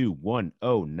going to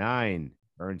 109.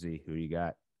 Bernsey, who you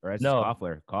got? Or that's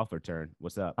Koffler turn.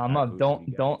 What's up? I'm up. Don't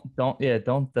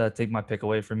take my pick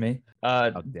away from me.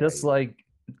 Just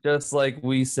like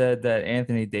we said that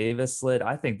Anthony Davis slid,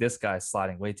 I think this guy's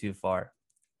sliding way too far.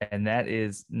 And that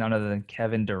is none other than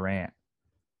Kevin Durant.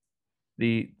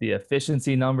 The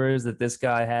efficiency numbers that this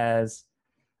guy has,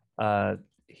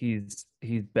 he's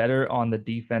better on the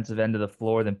defensive end of the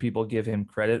floor than people give him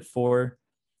credit for.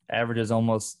 Averages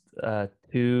almost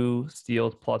 2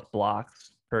 steals plus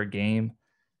blocks per game.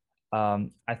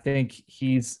 I think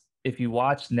if you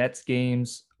watch Nets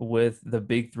games with the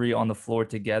big three on the floor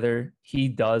together, he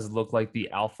does look like the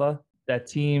alpha. That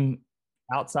team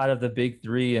outside of the big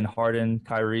three and Harden,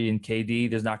 Kyrie, and KD,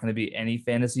 there's not going to be any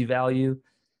fantasy value.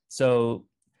 So,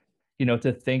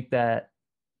 to think that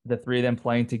the three of them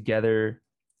playing together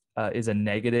is a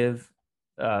negative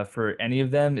for any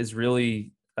of them is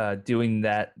really doing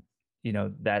that,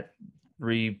 that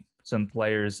some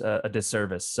players a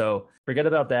disservice. So forget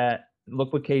about that.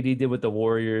 Look what KD did with the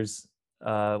Warriors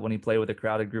when he played with a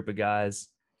crowded group of guys.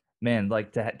 Man,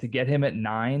 like to get him at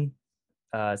 9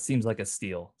 seems like a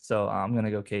steal. So I'm going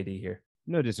to go KD here.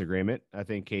 No disagreement. I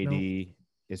think KD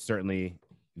is certainly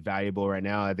valuable right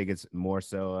now. I think it's more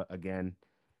so, again,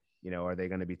 are they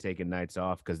going to be taking nights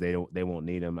off because they won't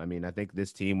need him? I mean, I think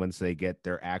this team, once they get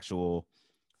their actual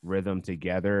rhythm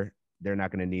together, they're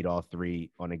not going to need all three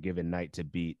on a given night to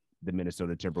beat the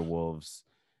Minnesota Timberwolves,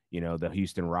 the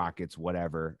Houston Rockets,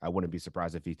 whatever. I wouldn't be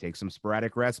surprised if he takes some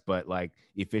sporadic rest, but like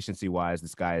efficiency wise,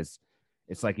 this guy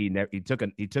it's like he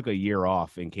took a year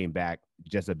off and came back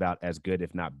just about as good,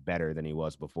 if not better than he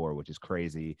was before, which is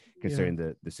crazy considering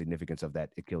the significance of that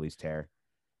Achilles tear.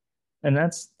 And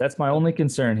that's my only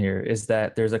concern here is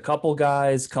that there's a couple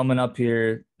guys coming up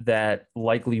here that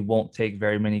likely won't take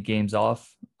very many games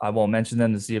off. I won't mention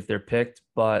them to see if they're picked,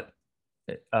 but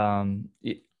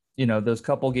those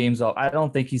couple games off, I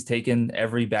don't think he's taken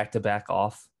every back-to-back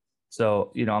off.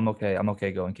 So, I'm okay. I'm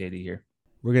okay going KD here.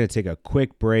 We're going to take a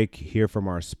quick break, hear from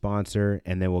our sponsor,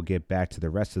 and then we'll get back to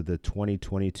the rest of the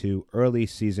 2022 early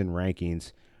season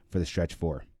rankings for the Stretch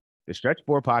 4. The Stretch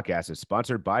 4 podcast is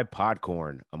sponsored by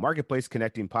Podcorn, a marketplace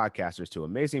connecting podcasters to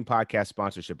amazing podcast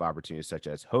sponsorship opportunities such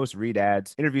as host read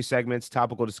ads, interview segments,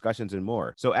 topical discussions, and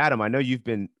more. So, Adam, I know you've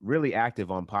been really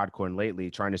active on Podcorn lately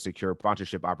trying to secure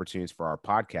sponsorship opportunities for our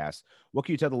podcast. What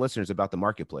can you tell the listeners about the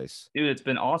marketplace? Dude, it's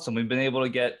been awesome. We've been able to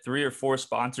get 3 or 4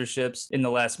 sponsorships in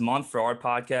the last month for our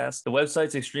podcast. The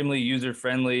website's extremely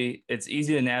user-friendly. It's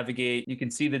easy to navigate. You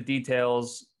can see the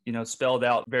details spelled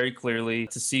out very clearly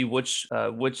to see which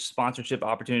sponsorship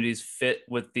opportunities fit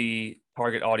with the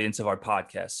target audience of our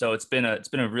podcast. So it's been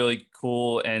a really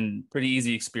cool and pretty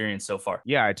easy experience so far.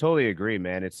 Yeah, I totally agree,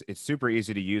 man. It's super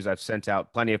easy to use. I've sent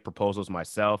out plenty of proposals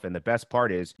myself, and the best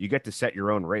part is you get to set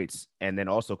your own rates and then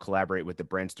also collaborate with the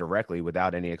brands directly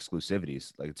without any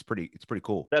exclusivities. Like it's pretty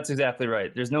cool. That's exactly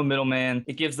right. There's no middleman.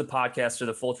 It gives the podcaster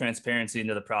the full transparency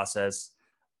into the process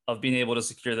of being able to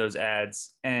secure those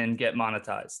ads and get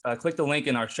monetized. Click the link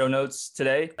in our show notes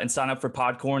today and sign up for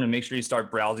Podcorn, and make sure you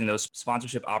start browsing those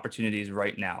sponsorship opportunities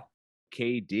right now.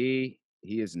 KD,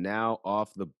 he is now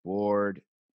off the board.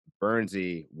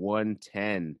 Burnsy,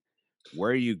 110.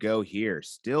 Where you go here?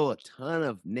 Still a ton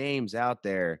of names out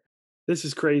there. This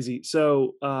is crazy.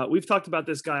 So we've talked about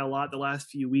this guy a lot the last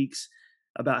few weeks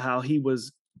about how he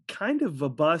was kind of a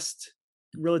bust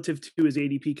relative to his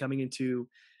ADP coming into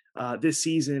this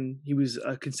season. He was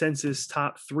a consensus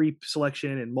top 3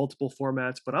 selection in multiple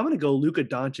formats, but I'm going to go Luka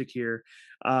Doncic here.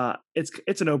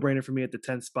 It's a no-brainer for me at the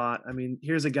 10th spot. I mean,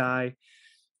 here's a guy.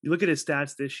 You look at his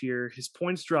stats this year, his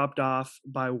points dropped off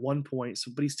by 1 point,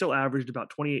 but he still averaged about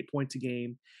 28 points a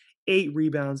game, 8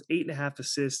 rebounds, 8.5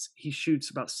 assists. He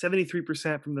shoots about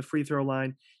 73% from the free throw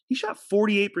line. He shot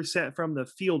 48% from the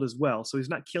field as well, so he's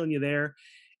not killing you there.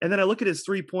 And then I look at his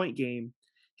 3-point game.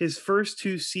 His first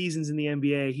 2 seasons in the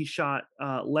NBA, he shot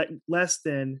less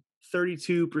than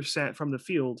 32% from the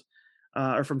field,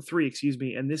 or from 3, excuse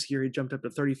me. And this year he jumped up to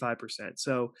 35%.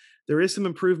 So there is some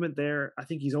improvement there. I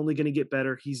think he's only going to get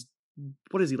better. He's,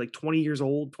 what is he, like 20 years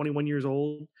old, 21 years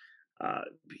old?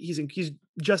 He's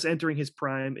just entering his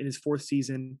prime in his 4th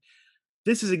season.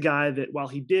 This is a guy that, while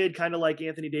he did kind of like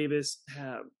Anthony Davis,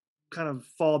 kind of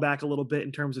fall back a little bit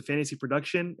in terms of fantasy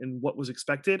production and what was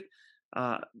expected,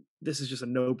 this is just a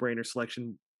no-brainer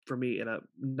selection for me in a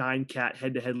 9-cat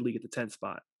head-to-head league at the 10th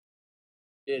spot.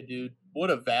 Yeah, dude. What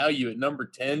a value at number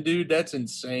 10, dude. That's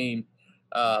insane.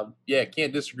 Yeah,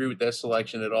 can't disagree with that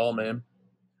selection at all, man.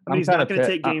 I mean, he's not going to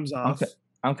take games off.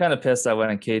 I'm kind of pissed I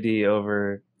went on KD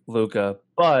over Luka,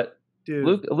 but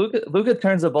dude, Luka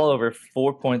turns the ball over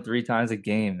 4.3 times a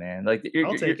game, man. Like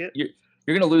I'll take it. You're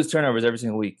going to lose turnovers every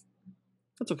single week.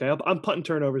 That's okay. I'm punting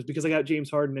turnovers because I got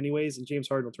James Harden anyways, and James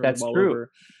Harden will turn the ball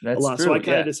over a lot. So I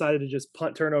kind of decided to just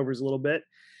punt turnovers a little bit.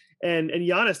 And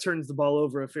Giannis turns the ball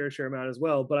over a fair share amount as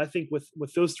well. But I think with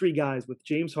those 3 guys, with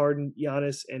James Harden,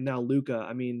 Giannis, and now Luka,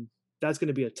 I mean, that's going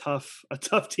to be a tough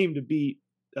team to beat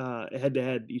head to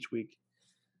head each week.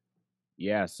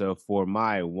 Yeah. So for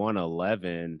my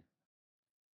 111,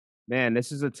 man,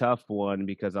 this is a tough one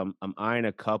because I'm eyeing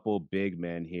a couple big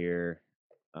men here.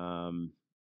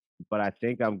 But I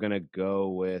think I'm gonna go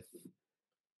with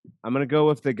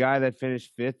the guy that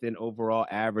finished 5th in overall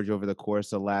average over the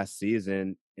course of last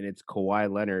season, and it's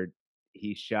Kawhi Leonard.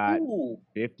 He shot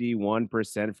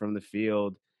 51% from the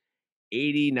field,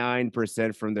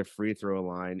 89% from the free throw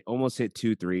line, almost hit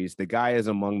 2 threes. The guy is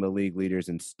among the league leaders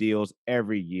in steals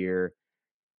every year,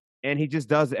 and he just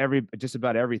does just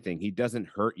about everything. He doesn't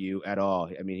hurt you at all.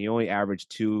 I mean, he only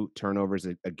averaged 2 turnovers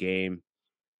a game.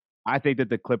 I think that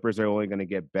the Clippers are only going to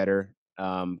get better.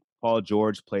 Paul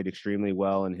George played extremely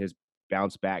well in his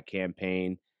bounce back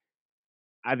campaign.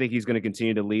 I think he's going to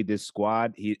continue to lead this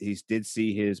squad. He did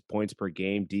see his points per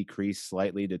game decrease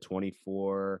slightly to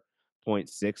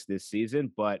 24.6 this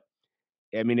season. But,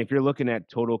 I mean, if you're looking at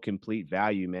total complete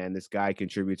value, man, this guy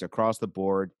contributes across the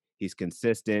board. He's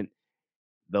consistent.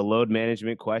 The load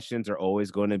management questions are always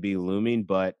going to be looming.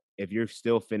 But if you're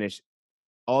still finished,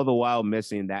 all the while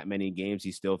missing that many games,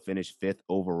 he still finished 5th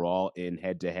overall in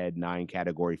head-to-head 9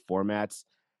 category formats.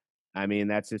 I mean,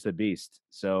 that's just a beast.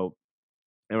 So,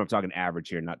 and I'm talking average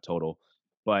here, not total.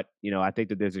 But, I think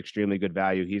that there's extremely good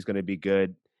value. He's going to be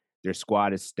good. Their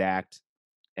squad is stacked,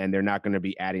 and they're not going to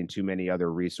be adding too many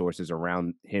other resources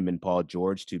around him and Paul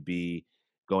George to be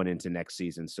going into next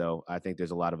season. So I think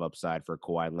there's a lot of upside for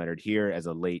Kawhi Leonard here as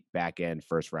a late back-end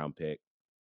first-round pick.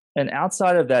 And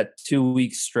outside of that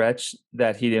 2-week stretch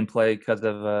that he didn't play because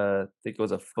of I think it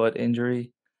was a foot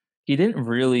injury, he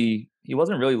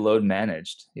wasn't really load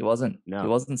managed. He wasn't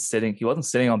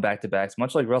sitting on back-to-backs,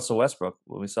 much like Russell Westbrook,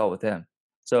 what we saw with him.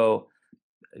 So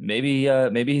maybe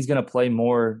he's going to play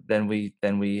more than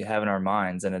we have in our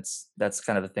minds, and that's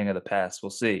kind of a thing of the past.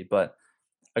 We'll see, but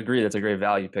agree that's a great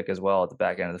value pick as well at the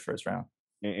back end of the first round.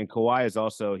 And Kawhi is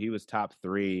also, he was top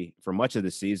 3 for much of the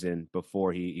season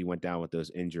before he went down with those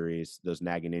injuries, those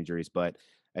nagging injuries. But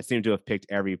I seem to have picked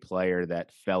every player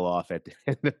that fell off at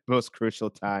the most crucial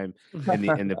time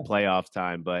in the playoff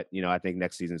time. But, I think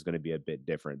next season is going to be a bit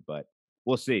different. But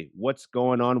we'll see what's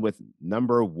going on with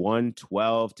number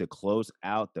 112 to close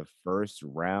out the first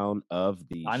round of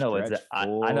the I know what stretch I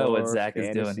know what four Zach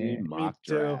is doing fantasy here. mock Me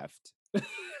too. draft.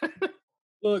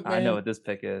 Look, man, I know what this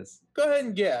pick is. go ahead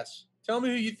and guess. Tell me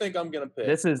who you think I'm going to pick.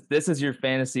 This is your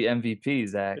fantasy MVP,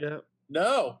 Zach. Yeah.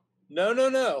 No.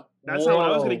 That's how I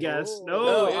was Whoa. going to guess.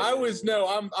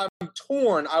 I'm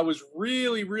torn. I was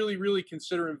really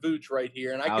considering Vooch right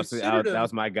here, and I considered him. That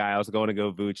was my guy. I was going to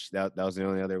go Vooch. That was the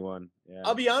only other one. Yeah.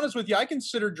 I'll be honest with you. I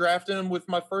considered drafting him with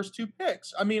my first two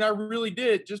picks. I mean, I really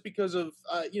did, just because of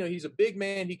he's a big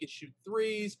man. He can shoot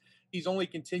threes. He's only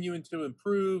continuing to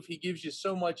improve. He gives you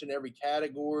so much in every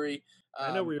category.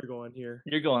 I know where you're going here.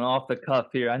 You're going off the cuff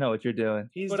here. I know what you're doing.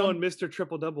 He's doing Mr.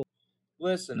 Triple Double.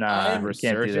 Listen, Nah, you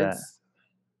can't do that.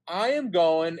 I am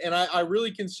going, and I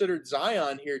really considered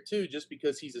Zion here too, just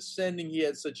because he's ascending. He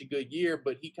had such a good year,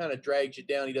 but he kind of drags you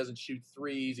down. He doesn't shoot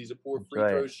threes. He's a poor free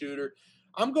throw shooter.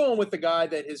 I'm going with the guy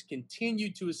that has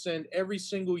continued to ascend every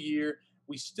single year.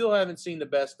 We still haven't seen the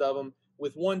best of him.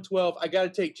 With 112, I got to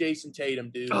take Jason Tatum,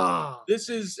 dude. This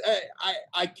is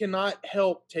I cannot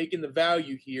help taking the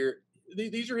value here.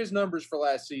 These are his numbers for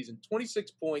last season: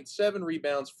 26 points, 7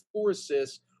 rebounds, 4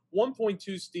 assists,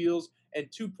 1.2 steals, and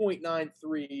 2.9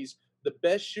 threes. The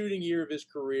best shooting year of his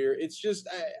career. It's just,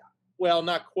 well,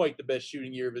 not quite the best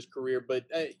shooting year of his career, but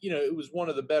it was one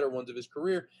of the better ones of his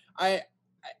career.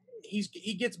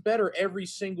 He gets better every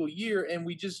single year, and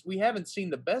we haven't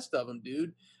seen the best of him,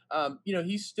 dude.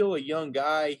 He's still a young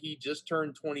guy. He just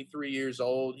turned 23 years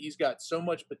old. He's got so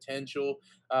much potential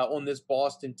on this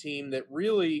Boston team that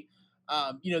really,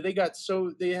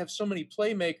 they have so many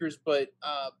playmakers, but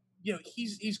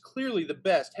he's clearly the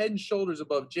best, head and shoulders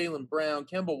above Jaylen Brown,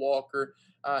 Kemba Walker,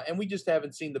 and we just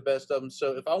haven't seen the best of him.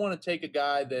 So if I want to take a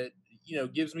guy that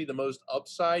gives me the most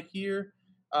upside here,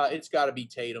 it's got to be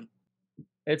Tatum.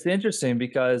 It's interesting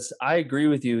because I agree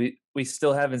with you. We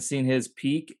still haven't seen his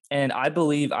peak, and I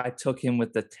believe I took him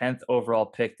with the 10th overall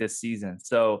pick this season.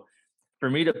 So for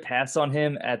me to pass on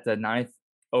him at the 9th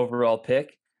overall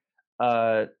pick,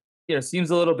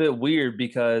 seems a little bit weird,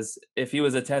 because if he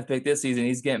was a 10th pick this season,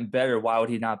 he's getting better. Why would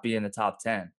he not be in the top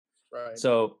 10? Right.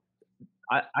 So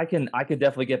I can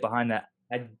definitely get behind that.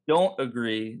 I don't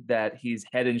agree that he's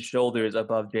head and shoulders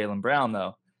above Jaylen Brown,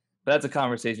 though. But that's a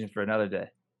conversation for another day.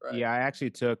 Right. Yeah, I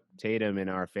actually took Tatum in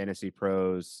our Fantasy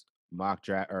Pros mock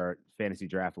draft or fantasy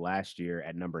draft last year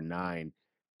at number 9.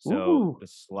 So the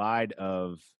slide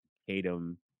of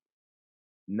Tatum,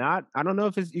 I don't know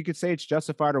if you could say it's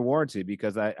justified or warranted,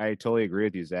 because I totally agree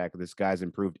with you, Zach. This guy's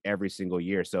improved every single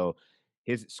year. So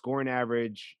his scoring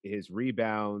average, his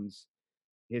rebounds,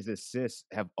 his assists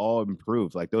have all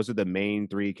improved. Like, those are the main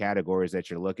 3 categories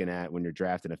that you're looking at when you're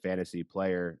drafting a fantasy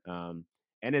player.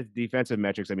 And his defensive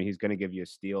metrics, I mean, he's going to give you a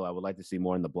steal. I would like to see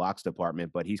more in the blocks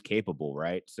department, but he's capable,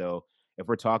 right? So if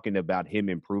we're talking about him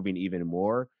improving even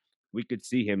more, we could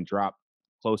see him drop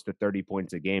close to 30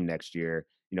 points a game next year,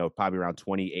 probably around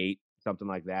 28, something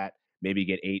like that. Maybe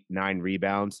get 8, 9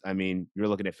 rebounds. I mean, you're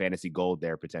looking at fantasy gold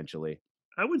there potentially.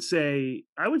 I would say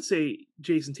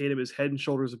Jason Tatum is head and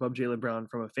shoulders above Jaylen Brown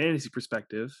from a fantasy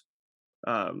perspective.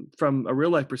 From a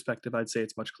real life perspective, I'd say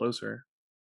it's much closer.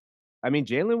 I mean,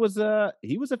 Jaylen was a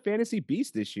fantasy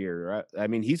beast this year. Right? I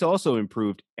mean, he's also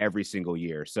improved every single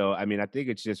year. So, I mean, I think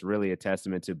it's just really a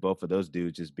testament to both of those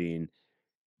dudes just being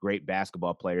great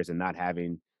basketball players and not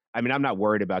having. I mean, I'm not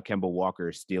worried about Kemba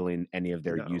Walker stealing any of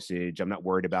their usage. I'm not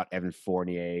worried about Evan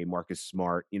Fournier, Marcus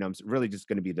Smart. I'm really just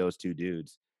going to be those 2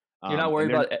 dudes. You're not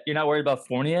worried about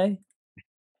Fournier?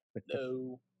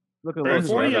 No. Look at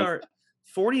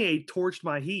Fournier torched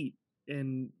my Heat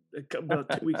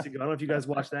about 2 weeks ago. I don't know if you guys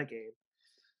watched that game.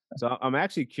 So I'm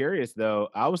actually curious, though.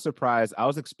 I was surprised. I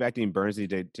was expecting Burnsley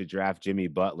to draft Jimmy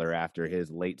Butler after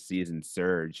his late season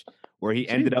surge, where he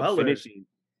ended up finishing.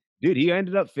 Dude, he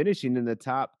ended up finishing in the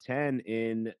top 10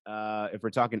 in, if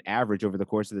we're talking average over the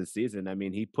course of the season. I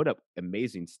mean, he put up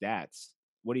amazing stats.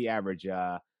 What do you average?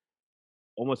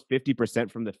 Almost 50%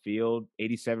 from the field,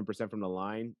 87% from the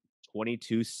line,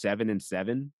 22, 7, and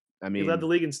 7. I mean, he led the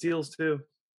league in steals too.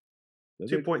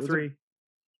 2.3.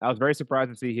 I was very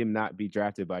surprised to see him not be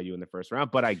drafted by you in the first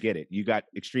round, but I get it. You got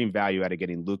extreme value out of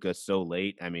getting Luka so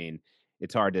late. I mean,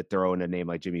 it's hard to throw in a name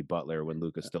like Jimmy Butler when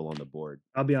Luka's still on the board.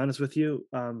 I'll be honest with you.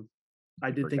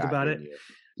 I did think about it.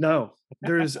 No,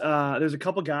 there's a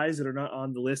couple guys that are not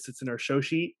on the list. It's in our show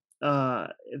sheet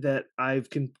that I've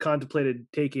contemplated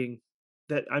taking,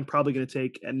 that I'm probably going to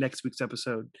take at next week's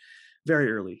episode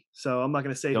very early. So I'm not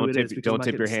going to say who it is. Don't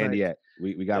tip your hand yet.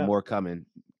 We got more coming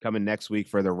next week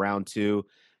for the round 2.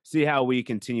 See how we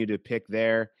continue to pick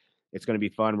there. It's going to be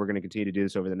fun. We're going to continue to do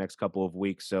this over the next couple of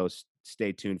weeks. So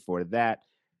stay tuned for that.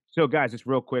 So, guys, just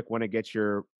real quick, want to get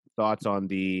your thoughts on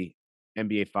the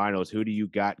NBA Finals. Who do you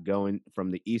got going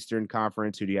from the Eastern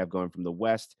Conference? Who do you have going from the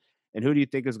West? And who do you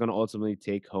think is going to ultimately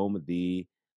take home the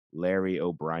Larry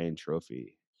O'Brien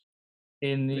Trophy?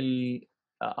 In the,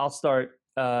 I'll start.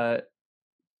 Out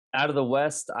of the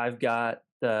West, I've got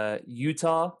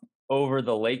Utah over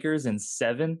the Lakers in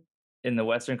 7 in the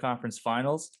Western Conference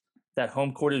Finals. That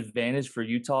home court advantage for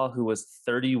Utah, who was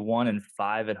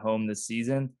 31-5 at home this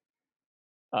season.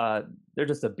 They're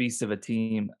just a beast of a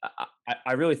team.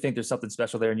 I really think there's something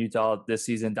special there in Utah this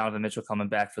season. Donovan Mitchell coming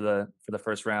back for the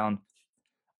first round.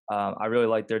 I really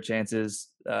like their chances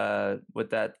with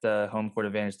that home court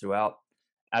advantage throughout.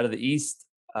 Out of the East,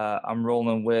 I'm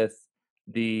rolling with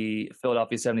the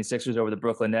Philadelphia 76ers over the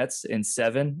Brooklyn Nets in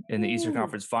 7 in the Eastern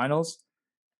Conference Finals.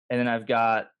 And then I'm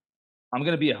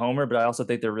going to be a homer, but I also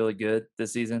think they're really good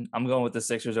this season. I'm going with the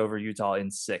Sixers over Utah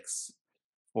in 6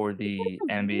 for the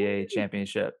NBA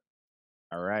championship.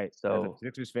 All right. So, as a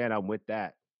Sixers fan, I'm with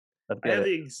that. I have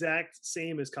the exact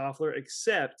same as Koffler,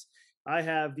 except I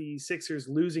have the Sixers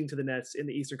losing to the Nets in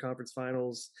the Eastern Conference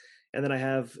Finals, and then I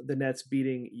have the Nets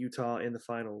beating Utah in the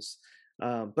finals.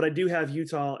 But I do have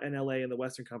Utah and LA in the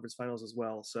Western Conference Finals as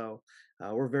well. So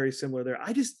we're very similar there.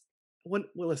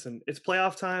 Listen, it's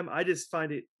playoff time. I just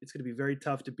find it's going to be very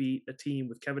tough to beat a team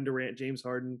with Kevin Durant, James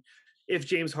Harden. If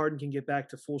James Harden can get back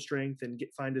to full strength and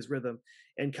find his rhythm,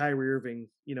 and Kyrie Irving,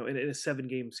 in a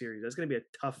 7-game series, that's going to be a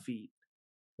tough feat.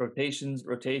 Rotations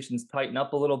tighten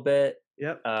up a little bit.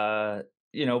 Yep. But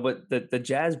the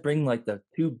Jazz bring like the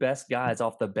 2 best guys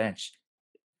off the bench,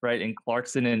 right? In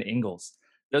Clarkson and Ingles.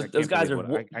 Those guys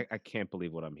are. I can't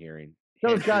believe what I'm hearing.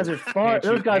 Those guys are far.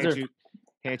 Those guys are.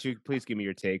 Can't you please give me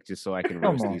your take just so I can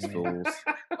roast these fools?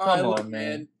 All right, look,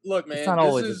 man. It's not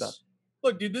always about.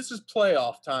 Look, dude, this is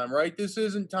playoff time, right? This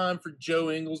isn't time for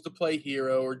Joe Ingles to play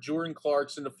hero or Jordan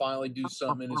Clarkson to finally do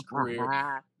something in his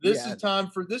career. This is time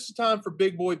for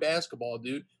big boy basketball,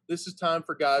 dude. This is time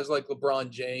for guys like LeBron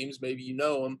James, maybe you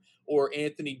know him, or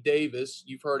Anthony Davis.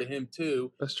 You've heard of him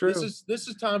too. That's true. This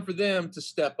is time for them to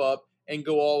step up and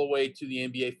go all the way to the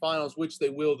NBA Finals, which they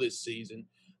will this season.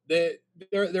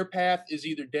 Their path is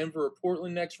either Denver or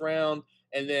Portland next round.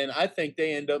 And then I think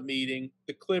they end up meeting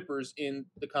the Clippers in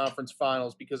the conference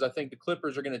finals because I think the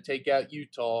Clippers are going to take out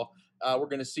Utah. We're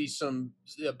going to see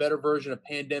a better version of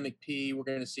Pandemic P. We're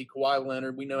going to see Kawhi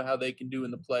Leonard. We know how they can do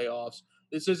in the playoffs.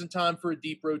 This isn't time for a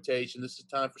deep rotation. This is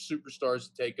time for superstars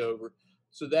to take over.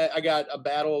 So that I got a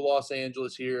battle of Los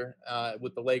Angeles here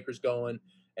with the Lakers going.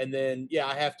 And then, yeah,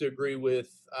 I have to agree with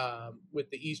the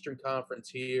Eastern Conference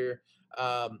here.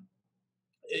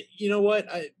 You know what?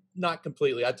 Not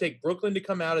completely. I take Brooklyn to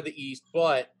come out of the East,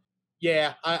 but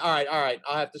yeah, all right.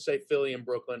 I'll have to say Philly and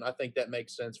Brooklyn. I think that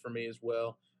makes sense for me as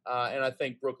well. And I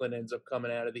think Brooklyn ends up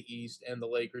coming out of the East, and the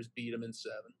Lakers beat them in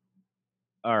 7.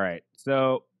 All right.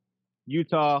 So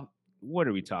Utah, what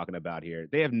are we talking about here?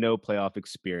 They have no playoff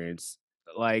experience.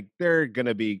 Like, they're going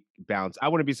to be bounced. I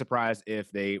wouldn't be surprised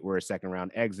if they were a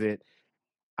second-round exit.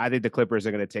 I think the Clippers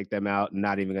are going to take them out. It's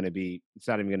not even going to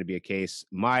be a case.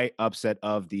 My upset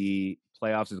of the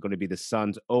playoffs is going to be the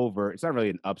Suns over. It's not really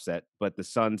an upset, but the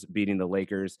Suns beating the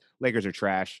Lakers. Lakers are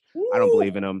trash. I don't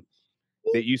believe in them.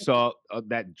 That you saw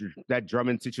that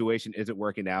Drummond situation isn't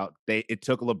working out. It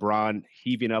took LeBron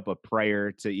heaving up a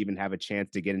prayer to even have a chance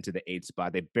to get into the 8th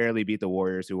spot. They barely beat the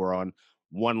Warriors, who were on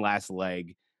one last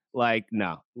leg. Like,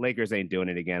 no, Lakers ain't doing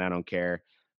it again. I don't care.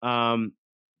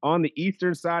 On the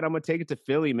Eastern side, I'm going to take it to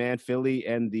Philly, man. Philly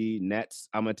and the Nets.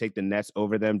 I'm going to take the Nets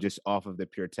over them just off of the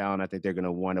pure talent. I think they're going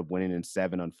to wind up winning in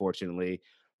 7, unfortunately.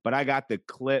 But I got the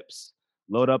Clips.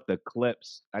 Load up the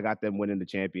Clips. I got them winning the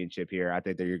championship here. I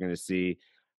think that you're going to see.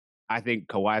 I think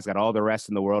Kawhi's got all the rest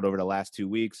in the world over the last 2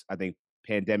 weeks. I think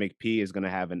Pandemic P is going to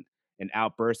have an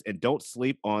outburst. And don't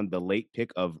sleep on the late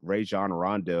pick of Rajon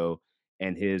Rondo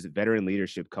and his veteran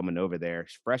leadership coming over there.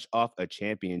 Fresh off a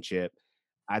championship.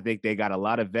 I think they got a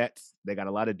lot of vets. They got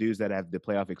a lot of dudes that have the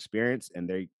playoff experience, and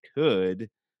they could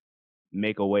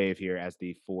make a wave here as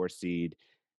the 4 seed.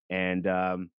 And,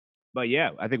 but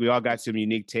yeah, I think we all got some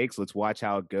unique takes. Let's watch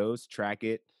how it goes, track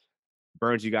it.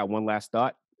 Burns, you got one last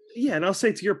thought? Yeah, and I'll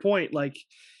say to your point, like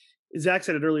Zach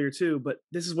said it earlier too, but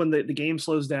this is when the game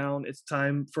slows down. It's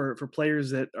time for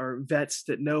players that are vets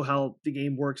that know how the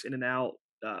game works in and out.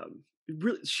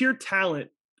 Really, sheer talent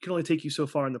can only take you so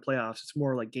far in the playoffs. It's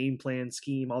more like game plan,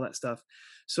 scheme, all that stuff.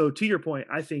 So to your point,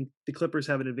 I think the Clippers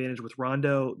have an advantage with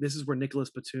Rondo. This is where Nicholas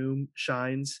Batum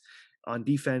shines on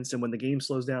defense, and when the game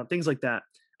slows down, things like that.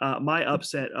 My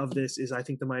upset of this is I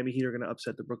think the Miami Heat are going to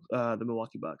upset the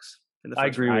Milwaukee Bucks. I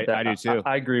agree with that. I do too.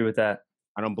 I agree with that.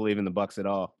 I don't believe in the Bucks at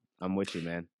all. I'm with you,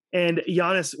 man. And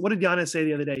Giannis, what did Giannis say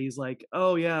the other day? He's like,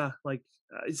 oh yeah, like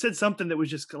he said something that was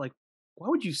just like, why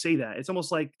would you say that? It's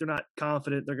almost like they're not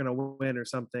confident they're going to win or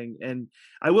something. And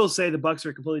I will say the Bucks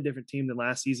are a completely different team than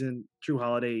last season. True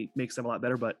Holiday makes them a lot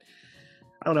better, but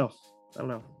I don't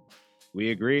know.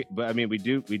 We agree, but I mean, we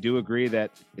do agree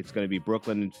that it's going to be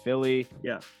Brooklyn and Philly.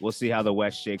 Yeah. We'll see how the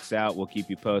West shakes out. We'll keep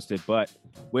you posted. But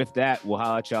with that, we'll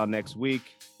holler at y'all next week.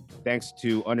 Thanks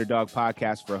to Underdog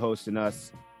Podcast for hosting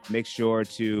us. Make sure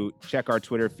to check our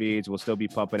Twitter feeds. We'll still be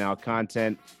pumping out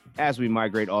content as we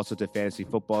migrate also to fantasy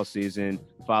football season.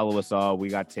 Follow us all. We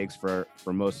got takes for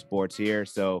most sports here.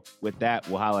 So with that,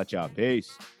 we'll holler at y'all.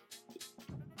 Peace.